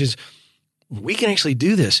recommendations. We can actually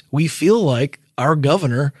do this. We feel like our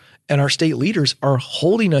governor and our state leaders are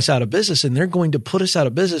holding us out of business and they're going to put us out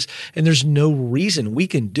of business. And there's no reason we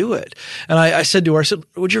can do it. And I said to her,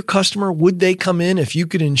 would your customer, would they come in if you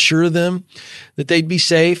could ensure them that they'd be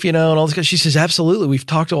safe, and all this? She says, absolutely. We've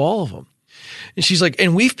talked to all of them. And she's like,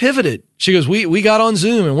 and we've pivoted. She goes, we got on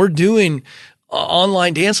Zoom and we're doing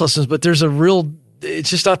online dance lessons, but it's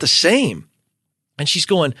just not the same. And she's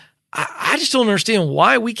going, I just don't understand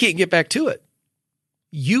why we can't get back to it.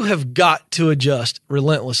 You have got to adjust,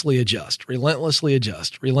 relentlessly adjust, relentlessly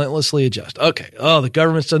adjust, relentlessly adjust. Okay. Oh, the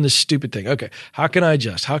government's done this stupid thing. Okay. How can I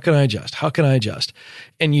adjust? How can I adjust? How can I adjust?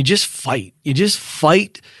 And you just fight. You just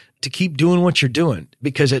fight to keep doing what you're doing,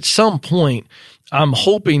 because at some point I'm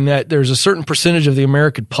hoping that there's a certain percentage of the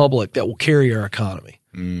American public that will carry our economy.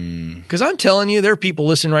 Because I'm telling you, there are people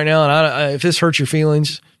listening right now, and if this hurts your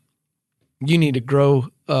feelings, you need to grow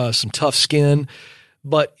some tough skin.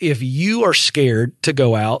 But if you are scared to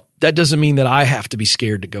go out, that doesn't mean that I have to be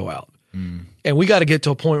scared to go out. And we got to get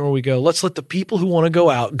to a point where we go, let's let the people who want to go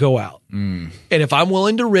out, go out. And if I'm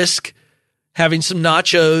willing to risk having some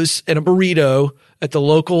nachos and a burrito at the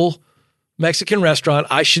local Mexican restaurant,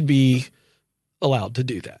 I should be allowed to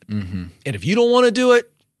do that. And if you don't want to do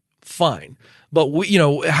it, fine. But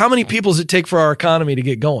how many people does it take for our economy to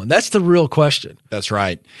get going? That's the real question. That's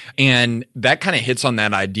right. And that kind of hits on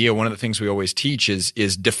that idea. One of the things we always teach is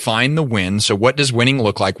define the win. So what does winning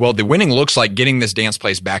look like? Well, the winning looks like getting this dance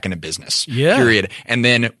place back into business. Yeah. Period. And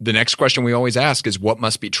then the next question we always ask is what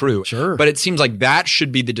must be true? Sure. But it seems like that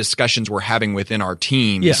should be the discussions we're having within our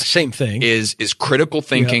teams. Yeah, same thing. Is critical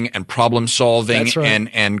thinking and problem solving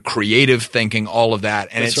and creative thinking, all of that.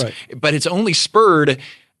 And but it's only spurred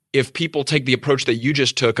if people take the approach that you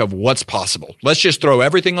just took of what's possible. Let's just throw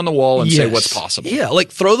everything on the wall and say what's possible. Yeah, like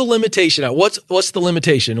throw the limitation out. What's the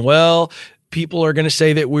limitation? Well, people are going to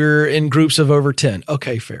say that we're in groups of over 10.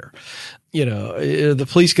 Okay, fair. The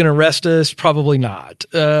police going to arrest us? Probably not.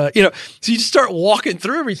 So you just start walking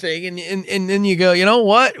through everything and then you go, you know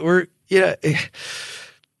what? This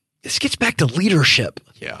gets back to leadership.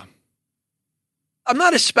 Yeah. I'm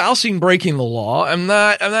not espousing breaking the law. I'm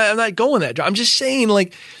not going that. I'm just saying,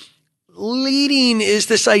 like, leading is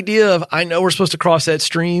this idea of, I know we're supposed to cross that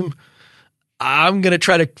stream. I'm going to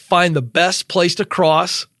try to find the best place to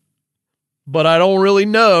cross, but I don't really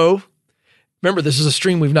know. Remember, this is a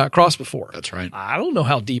stream we've not crossed before. That's right. I don't know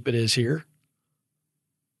how deep it is here.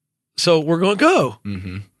 So we're going to go.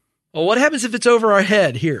 Well, what happens if it's over our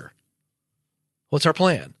head here? What's our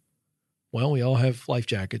plan? Well, we all have life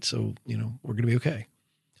jackets, so, we're going to be okay.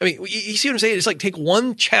 I mean, you see what I'm saying? It's like take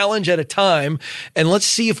one challenge at a time, and let's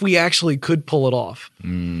see if we actually could pull it off.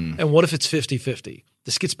 And what if it's 50-50?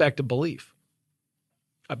 This gets back to belief.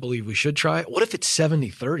 I believe we should try it. What if it's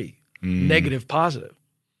 70-30? Negative, positive.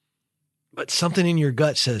 But something in your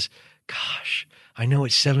gut says, gosh, I know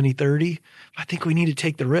it's 70-30. I think we need to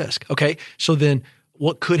take the risk. Okay, so then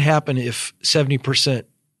what could happen if 70%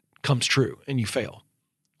 comes true and you fail?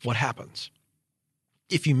 What happens?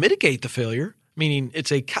 If you mitigate the failure, meaning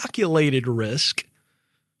it's a calculated risk,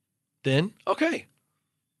 then okay,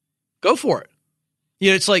 go for it.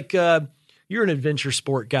 It's like you're an adventure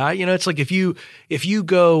sport guy. It's like if you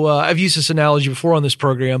go, I've used this analogy before on this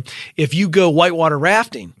program. If you go whitewater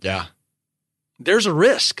rafting, there's a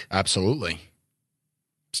risk. Absolutely.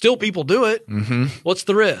 Still, people do it. What's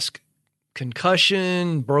the risk?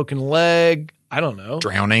 Concussion, broken leg. I don't know.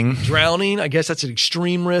 Drowning. I guess that's an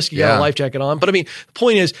extreme risk. You got a life jacket on. But I mean, the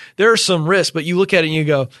point is there are some risks, but you look at it and you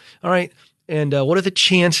go, all right, and what are the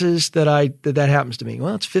chances that that happens to me?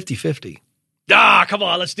 Well, it's 50-50. Come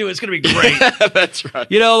on, let's do it. It's going to be great. That's right.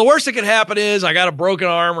 The worst that can happen is I got a broken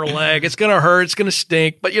arm or leg. It's going to hurt. It's going to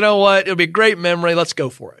stink. But you know what? It'll be a great memory. Let's go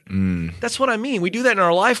for it. That's what I mean. We do that in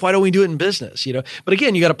our life. Why don't we do it in business? But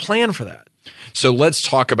again, you got to plan for that. So let's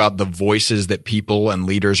talk about the voices that people and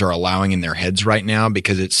leaders are allowing in their heads right now,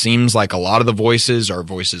 because it seems like a lot of the voices are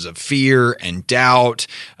voices of fear and doubt.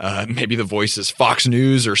 Maybe the voices Fox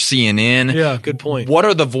News or CNN. Yeah, good point. What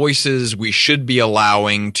are the voices we should be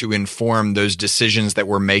allowing to inform those decisions that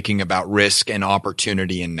we're making about risk and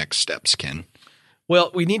opportunity and next steps, Ken? Well,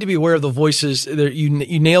 we need to be aware of the voices. You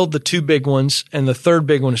nailed the two big ones, and the third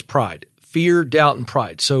big one is pride. Fear, doubt, and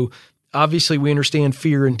pride. So obviously, we understand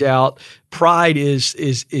fear and doubt. Pride is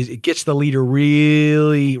it gets the leader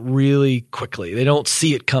really, really quickly. They don't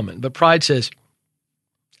see it coming. But pride says,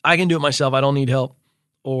 I can do it myself. I don't need help.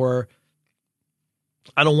 Or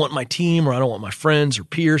I don't want my team, or I don't want my friends or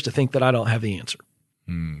peers to think that I don't have the answer.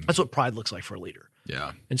 That's what pride looks like for a leader.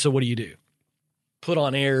 Yeah. And so what do? Put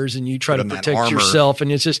on airs and you try to protect yourself,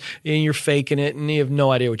 and it's just, and you're faking it and you have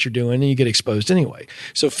no idea what you're doing and you get exposed anyway.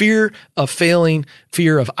 So fear of failing,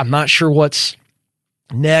 fear of I'm not sure what's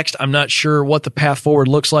next, I'm not sure what the path forward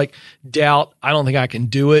looks like. Doubt, I don't think I can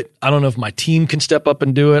do it. I don't know if my team can step up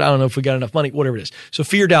and do it. I don't know if we got enough money, whatever it is. So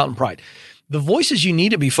fear, doubt, and pride. The voices you need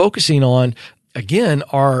to be focusing on, again,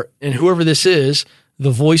 are, and whoever this is,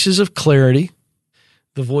 the voices of clarity,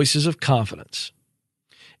 the voices of confidence,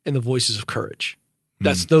 and the voices of courage.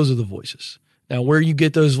 Those are the voices. Now, where you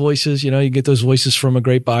get those voices, you get those voices from a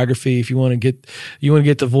great biography. If you want to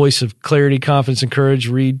get the voice of clarity, confidence, and courage,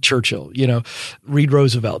 read Churchill, read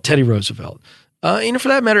Roosevelt, Teddy Roosevelt. For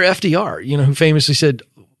that matter, FDR, who famously said,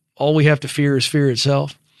 all we have to fear is fear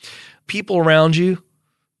itself. People around you,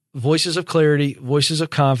 voices of clarity, voices of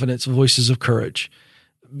confidence, voices of courage,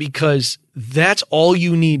 because that's all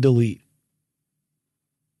you need to lead.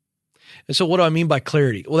 And so what do I mean by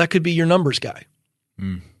clarity? Well, that could be your numbers guy.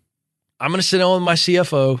 I'm going to sit down with my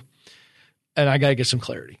CFO and I got to get some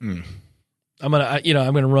clarity. I'm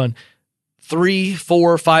going to run 3,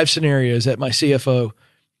 4, 5 scenarios at my CFO,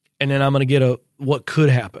 And then I'm going to get what could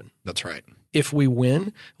happen. That's right. If we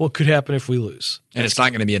win, what could happen if we lose? And it's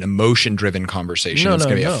not going to be an emotion-driven conversation. It's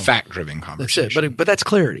going to be a fact-driven conversation. That's it. But that's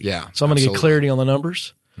clarity. Yeah. So I'm going to get clarity on the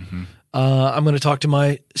numbers. Mm-hmm. I'm going to talk to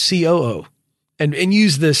my COO and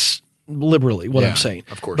use this liberally, what I'm saying.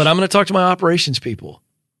 Of course. But I'm going to talk to my operations people.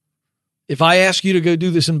 If I ask you to go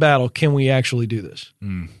do this in battle, can we actually do this?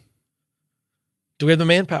 Mm. Do we have the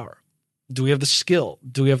manpower? Do we have the skill?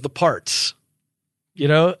 Do we have the parts?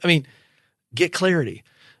 Get clarity.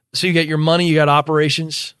 So you got your money, you got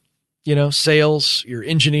operations, sales, your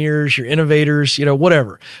engineers, your innovators,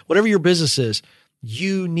 whatever your business is,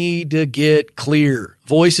 you need to get clear,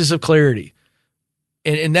 voices of clarity.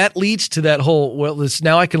 And that leads to that whole,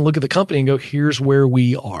 now I can look at the company and go, here's where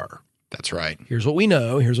we are. That's right. Here's what we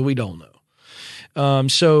know. Here's what we don't know.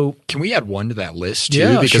 So can we add one to that list too?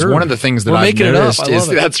 Yeah, because sure. one of the things that I've noticed is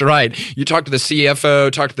that's right. You talk to the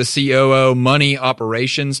CFO, talk to the COO, money,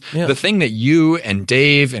 operations. Yeah. The thing that you and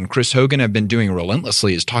Dave and Chris Hogan have been doing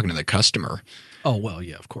relentlessly is talking to the customer. Oh, well,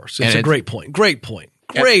 yeah, of course. It's a great point. Great point.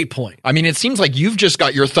 I mean, it seems like you've just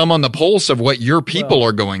got your thumb on the pulse of what your people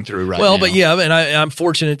are going through right now. Well, but yeah, and I'm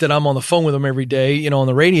fortunate that I'm on the phone with them every day, on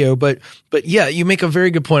the radio. But yeah, you make a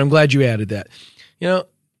very good point. I'm glad you added that.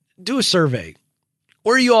 Do a survey.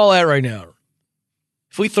 Where are you all at right now?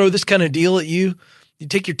 If we throw this kind of deal at you, you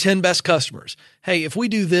take your 10 best customers. Hey, if we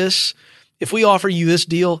do this, if we offer you this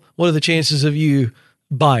deal, what are the chances of you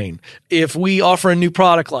buying? If we offer a new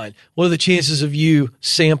product line, what are the chances of you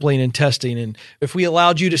sampling and testing? And if we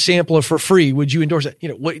allowed you to sample it for free, would you endorse it?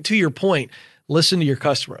 To your point, listen to your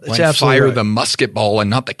customer. That's absolutely fire right. the musket ball and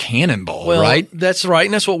not the cannonball, well, right? That's right.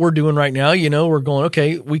 And that's what we're doing right now. We're going,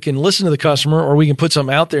 okay, we can listen to the customer or we can put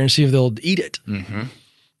something out there and see if they'll eat it. Mm-hmm.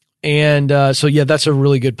 And so, yeah, that's a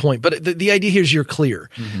really good point. But the idea here is you're clear.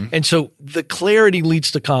 Mm-hmm. And so the clarity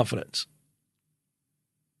leads to confidence.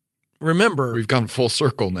 Remember, we've gone full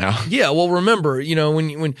circle now. Yeah. Well, remember,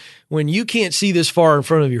 when you can't see this far in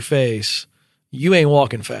front of your face, you ain't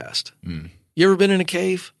walking fast. Mm. You ever been in a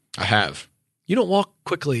cave? I have. You don't walk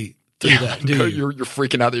quickly through that, do you? You're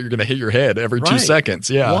freaking out that you're going to hit your head every 2 seconds.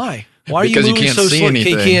 Yeah. Why? Why are you moving so slow?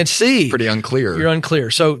 Anything. You can't see. Pretty unclear. You're unclear.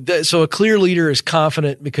 So a clear leader is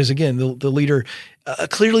confident because, again, the leader, a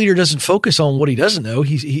clear leader doesn't focus on what he doesn't know.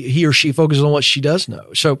 He or she focuses on what she does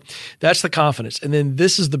know. So that's the confidence. And then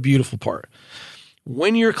this is the beautiful part.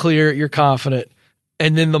 When you're clear, you're confident,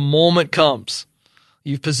 and then the moment comes.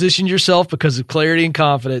 You've positioned yourself because of clarity and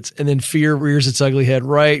confidence, and then fear rears its ugly head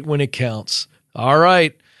right when it counts. All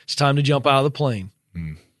right, it's time to jump out of the plane.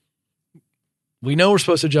 Mm. We know we're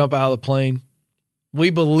supposed to jump out of the plane. We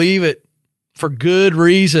believe it for good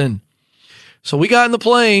reason. So we got in the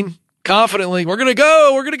plane confidently. We're going to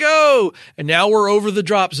go. And now we're over the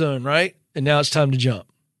drop zone, right? And now it's time to jump.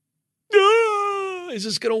 Is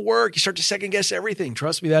this going to work? You start to second guess everything.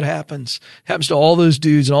 Trust me, that happens. It happens to all those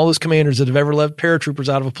dudes and all those commanders that have ever led paratroopers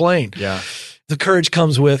out of a plane. Yeah. The courage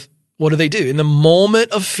comes with, what do? In the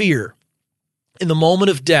moment of fear, in the moment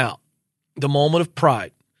of doubt, the moment of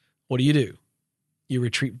pride, what do? You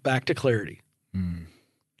retreat back to clarity. Mm.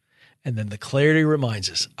 And then the clarity reminds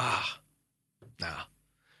us,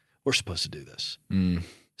 we're supposed to do this. Mm.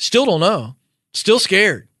 Still don't know. Still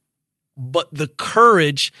scared. But the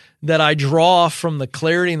courage that I draw from the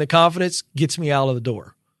clarity and the confidence gets me out of the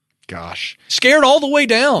door. Gosh. Scared all the way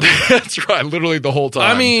down. That's right. Literally the whole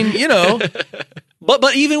time. I mean,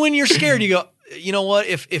 but even when you're scared, you go, you know what?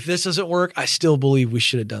 If this doesn't work, I still believe we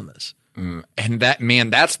should have done this. And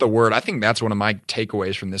that's the word. I think that's one of my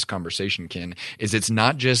takeaways from this conversation, Ken, is it's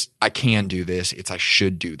not just I can do this, it's I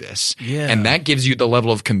should do this. Yeah. And that gives you the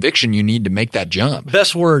level of conviction you need to make that jump.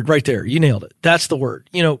 Best word right there. You nailed it. That's the word.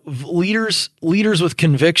 Leaders with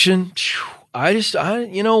conviction,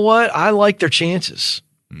 you know what? I like their chances.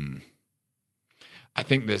 I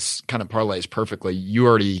think this kind of parlays perfectly. You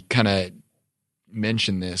already kind of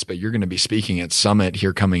mentioned this, but you're going to be speaking at Summit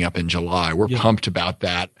here coming up in July. We're pumped about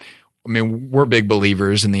that. I mean, we're big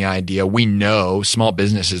believers in the idea. We know small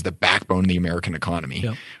business is the backbone of the American economy,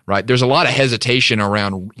 right? There's a lot of hesitation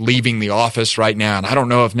around leaving the office right now. And I don't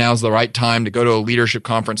know if now's the right time to go to a leadership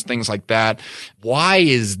conference, things like that. Why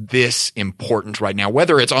is this important right now?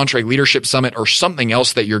 Whether it's Entree Leadership Summit or something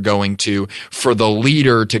else that you're going to, for the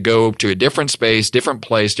leader to go to a different space, different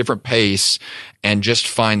place, different pace, and just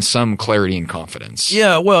find some clarity and confidence.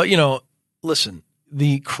 Yeah. Well, listen.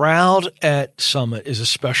 The crowd at Summit is a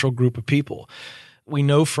special group of people. We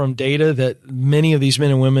know from data that many of these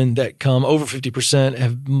men and women that come, over 50%,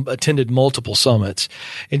 have attended multiple summits.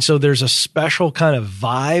 And so there's a special kind of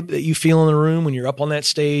vibe that you feel in the room when you're up on that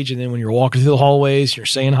stage, and then when you're walking through the hallways, you're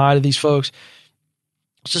saying hi to these folks.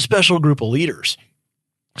 It's a special group of leaders.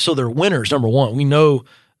 So they're winners, number one. We know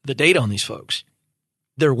the data on these folks.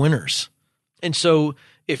 They're winners. And so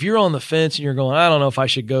if you're on the fence and you're going, I don't know if I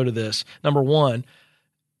should go to this, number one,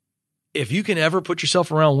 if you can ever put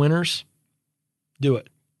yourself around winners, do it.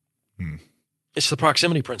 It's the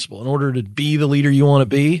proximity principle. In order to be the leader you want to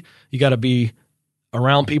be, you got to be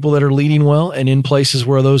around people that are leading well and in places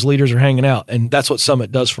where those leaders are hanging out. And that's what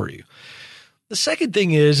Summit does for you. The second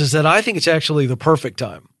thing is that I think it's actually the perfect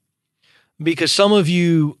time, because some of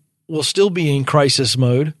you will still be in crisis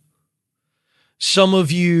mode. Some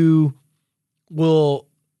of you will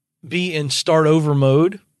be in start over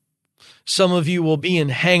mode. Some of you will be in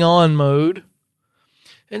hang on mode.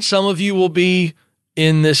 And some of you will be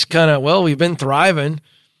in this kind of, well, we've been thriving,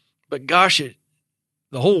 but gosh,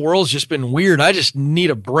 the whole world's just been weird. I just need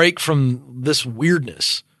a break from this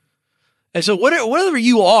weirdness. And so whatever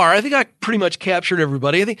you are, I think I pretty much captured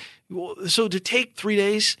everybody. I think so. To take 3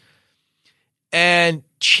 days and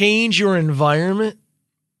change your environment,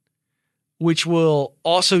 which will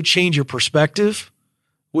also change your perspective,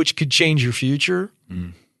 which could change your future.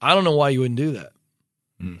 I don't know why you wouldn't do that.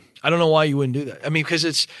 I don't know why you wouldn't do that. I mean,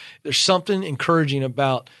 because there's something encouraging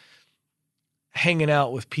about hanging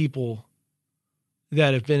out with people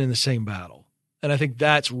that have been in the same battle. And I think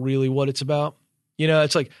that's really what it's about. You know,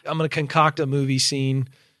 it's like, I'm going to concoct a movie scene.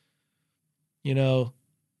 You know,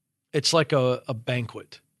 it's like a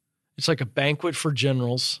banquet. It's like a banquet for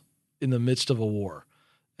generals in the midst of a war.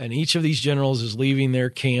 And each of these generals is leaving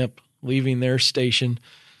their camp, leaving their station.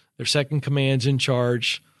 Their second command's in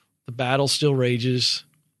charge. The battle still rages.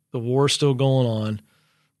 The war's still going on.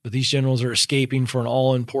 But these generals are escaping for an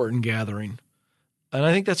all-important gathering. And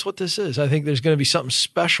I think that's what this is. I think there's going to be something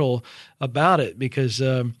special about it, because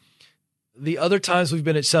the other times we've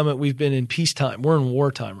been at Summit, we've been in peacetime. We're in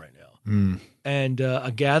wartime right now. And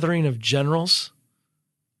a gathering of generals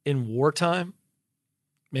in wartime,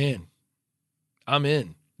 man, I'm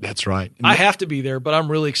in. That's right. I have to be there, but I'm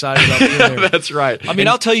really excited about being there. That's right. I mean,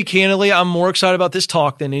 I'll tell you candidly, I'm more excited about this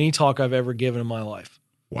talk than any talk I've ever given in my life.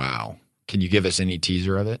 Wow. Can you give us any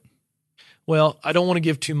teaser of it? Well, I don't want to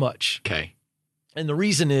give too much. Okay. And the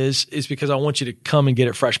reason is because I want you to come and get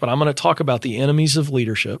it fresh. But I'm going to talk about the enemies of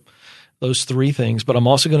leadership, those three things. But I'm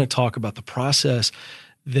also going to talk about the process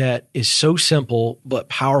that is so simple but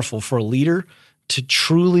powerful for a leader to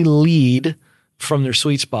truly lead from their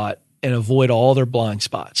sweet spot and avoid all their blind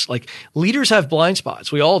spots. Like, leaders have blind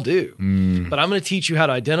spots. We all do. But I'm going to teach you how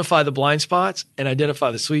to identify the blind spots and identify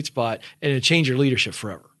the sweet spot, and to change your leadership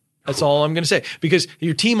forever. That's all I'm going to say, because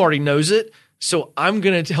your team already knows it. So I'm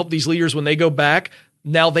going to help these leaders when they go back.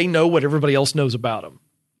 Now they know what everybody else knows about them.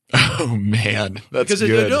 Oh man, that's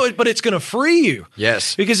good. But it's going to free you.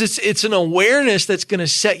 Yes, because it's an awareness that's going to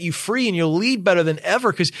set you free, and you'll lead better than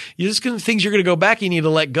ever. Because you're just going to things you're going to go back. You need to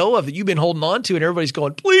let go of that you've been holding on to, and everybody's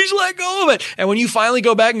going, please let go of it. And when you finally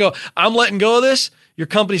go back and go, I'm letting go of this, your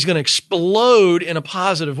company's going to explode in a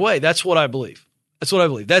positive way. That's what I believe. That's what I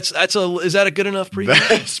believe. Is that a good enough preview?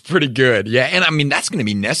 That's pretty good. Yeah. And I mean, that's going to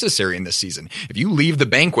be necessary in this season. If you leave the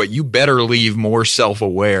banquet, you better leave more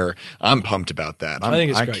self-aware. I'm pumped about that. I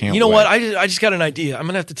think it's great. You know what? I just got an idea. I'm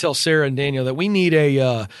going to have to tell Sarah and Daniel that we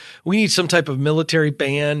need some type of military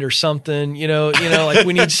band or something, like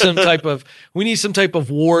we need some type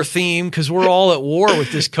of war theme, because we're all at war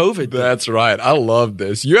with this COVID thing. That's right. I love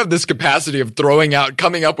this. You have this capacity of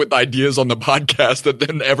coming up with ideas on the podcast that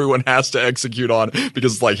then everyone has to execute on.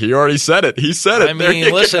 Because it's like, he already said it. He said it. I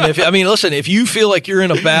mean, listen, if you feel like you're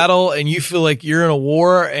in a battle and you feel like you're in a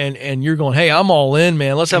war and you're going, hey, I'm all in,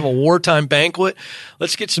 man. Let's have a wartime banquet.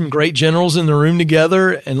 Let's get some great generals in the room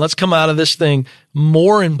together, and let's come out of this thing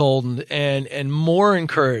more emboldened and more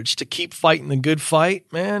encouraged to keep fighting the good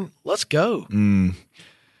fight, man. Let's go.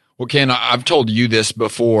 Well, Ken, I've told you this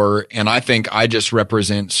before, and I think I just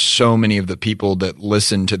represent so many of the people that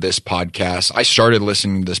listen to this podcast. I started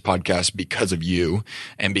listening to this podcast because of you,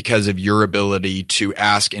 and because of your ability to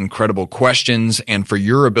ask incredible questions, and for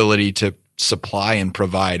your ability to supply and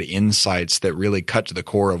provide insights that really cut to the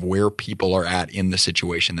core of where people are at in the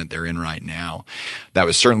situation that they're in right now. That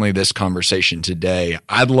was certainly this conversation today.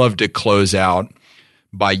 I'd love to close out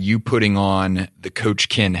by you putting on the Coach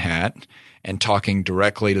Ken hat and talking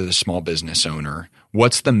directly to the small business owner.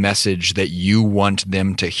 What's the message that you want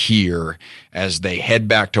them to hear as they head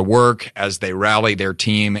back to work, as they rally their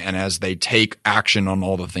team, and as they take action on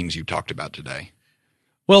all the things you talked about today?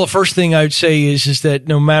 Well, the first thing I would say is that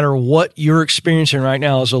no matter what you're experiencing right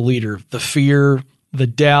now as a leader, the fear, the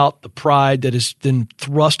doubt, the pride that has been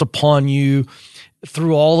thrust upon you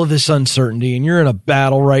through all of this uncertainty, and you're in a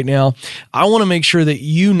battle right now, I want to make sure that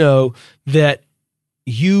you know that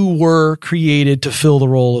you were created to fill the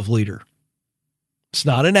role of leader. It's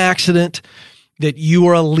not an accident that you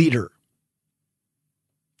are a leader.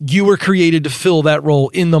 You were created to fill that role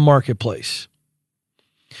in the marketplace.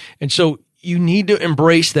 And so you need to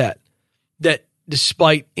embrace that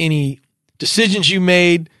despite any decisions you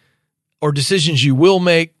made or decisions you will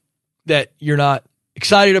make that you're not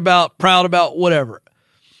excited about, proud about, whatever.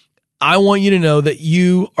 I want you to know that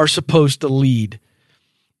you are supposed to lead.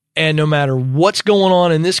 And no matter what's going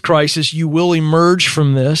on in this crisis, you will emerge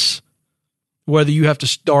from this, whether you have to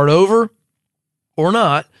start over or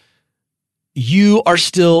not. You are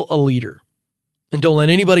still a leader. And don't let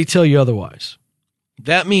anybody tell you otherwise.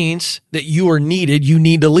 That means that you are needed. You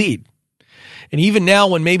need to lead. And even now,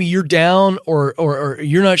 when maybe you're down or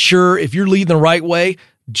you're not sure if you're leading the right way,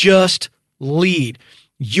 just lead.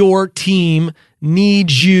 Your team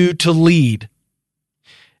needs you to lead.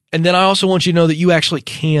 And then I also want you to know that you actually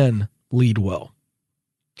can lead well.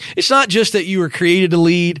 It's not just that you were created to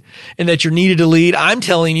lead and that you're needed to lead. I'm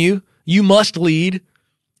telling you, you must lead.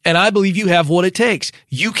 And I believe you have what it takes.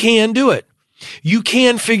 You can do it. You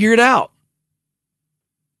can figure it out.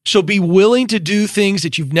 So be willing to do things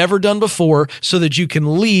that you've never done before so that you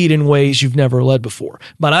can lead in ways you've never led before.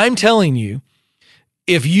 But I'm telling you,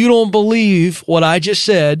 if you don't believe what I just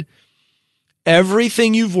said,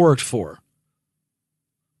 everything you've worked for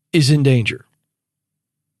is in danger.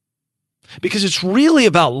 Because it's really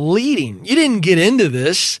about leading. You didn't get into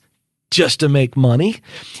this just to make money.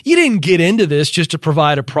 You didn't get into this just to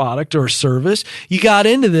provide a product or a service. You got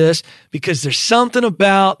into this because there's something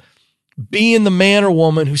about being the man or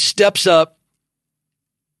woman who steps up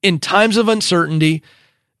in times of uncertainty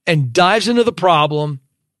and dives into the problem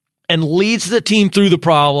and leads the team through the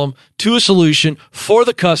problem to a solution for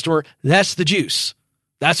the customer. That's the juice.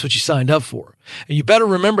 That's what you signed up for. And you better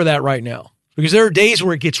remember that right now, because there are days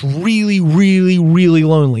where it gets really, really, really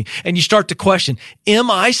lonely. And you start to question,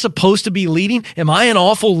 am I supposed to be leading? Am I an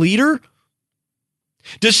awful leader?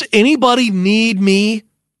 Does anybody need me?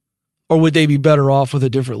 Or would they be better off with a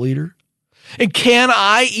different leader? And can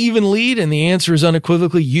I even lead? And the answer is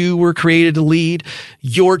unequivocally, you were created to lead.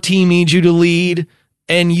 Your team needs you to lead.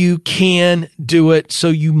 And you can do it, so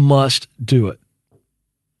you must do it.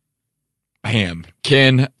 Bam.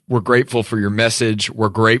 Ken, we're grateful for your message. We're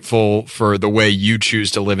grateful for the way you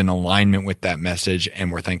choose to live in alignment with that message,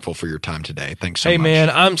 and we're thankful for your time today. Thanks so much. Hey, man,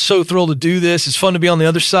 I'm so thrilled to do this. It's fun to be on the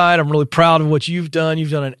other side. I'm really proud of what you've done.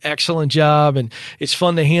 You've done an excellent job, and it's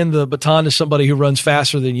fun to hand the baton to somebody who runs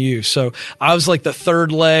faster than you. So I was like the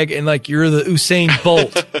third leg, and like you're the Usain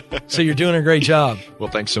Bolt. So you're doing a great job. Well,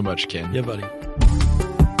 thanks so much, Ken. Yeah, buddy.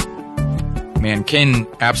 Man, Ken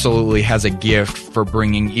absolutely has a gift for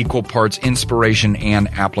bringing equal parts inspiration and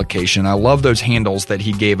application. I love those handles that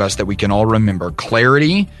he gave us that we can all remember.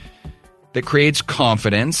 Clarity that creates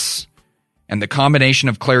confidence, and the combination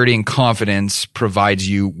of clarity and confidence provides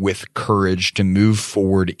you with courage to move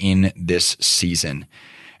forward in this season.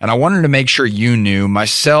 And I wanted to make sure you knew,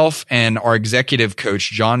 myself and our executive coach,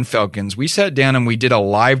 John Felkins, we sat down and we did a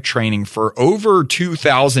live training for over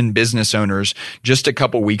 2,000 business owners just a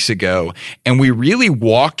couple weeks ago. And we really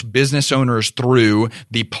walked business owners through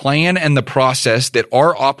the plan and the process that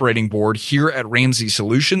our operating board here at Ramsey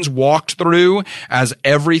Solutions walked through as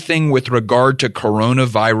everything with regard to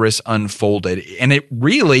coronavirus unfolded. And it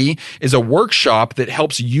really is a workshop that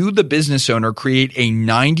helps you, the business owner, create a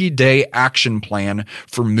 90-day action plan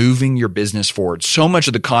for moving your business forward. So much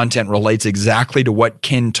of the content relates exactly to what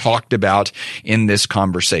Ken talked about in this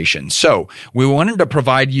conversation. So we wanted to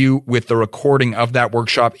provide you with the recording of that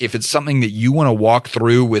workshop if it's something that you want to walk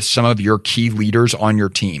through with some of your key leaders on your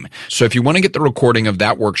team. So if you want to get the recording of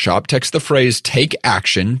that workshop, text the phrase "take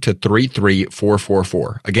action" to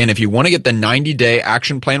 33444. Again, if you want to get the 90-day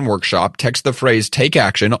action plan workshop, text the phrase "take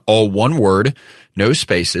action," all one word, no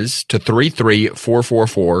spaces, to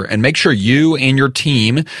 33444, and make sure you and your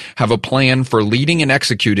team have a plan for leading and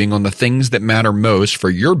executing on the things that matter most for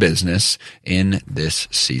your business in this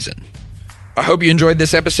season. I hope you enjoyed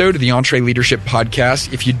this episode of the EntreLeadership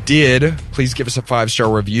Podcast. If you did, please give us a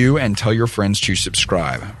 5-star review and tell your friends to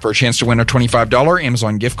subscribe. For a chance to win a $25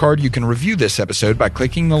 Amazon gift card, you can review this episode by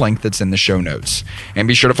clicking the link that's in the show notes. And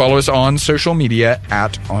be sure to follow us on social media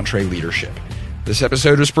at EntreLeadership. This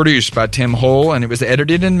episode was produced by Tim Hull, and it was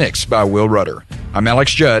edited and mixed by Will Rudder. I'm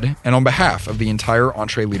Alex Judd, and on behalf of the entire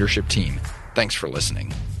EntreLeadership team, thanks for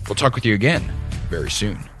listening. We'll talk with you again very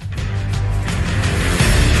soon.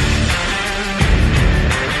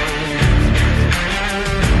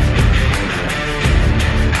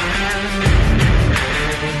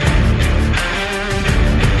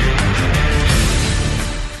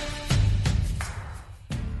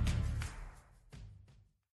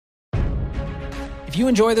 If you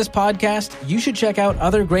enjoy this podcast, you should check out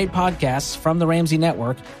other great podcasts from the Ramsey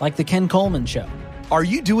Network, like The Ken Coleman Show. Are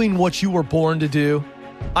you doing what you were born to do?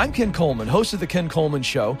 I'm Ken Coleman, host of The Ken Coleman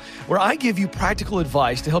Show, where I give you practical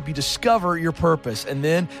advice to help you discover your purpose and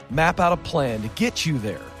then map out a plan to get you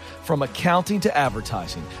there. From accounting to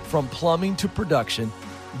advertising, from plumbing to production,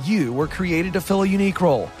 you were created to fill a unique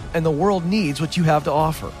role, and the world needs what you have to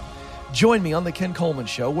offer. Join me on The Ken Coleman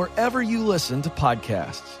Show wherever you listen to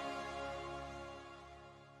podcasts.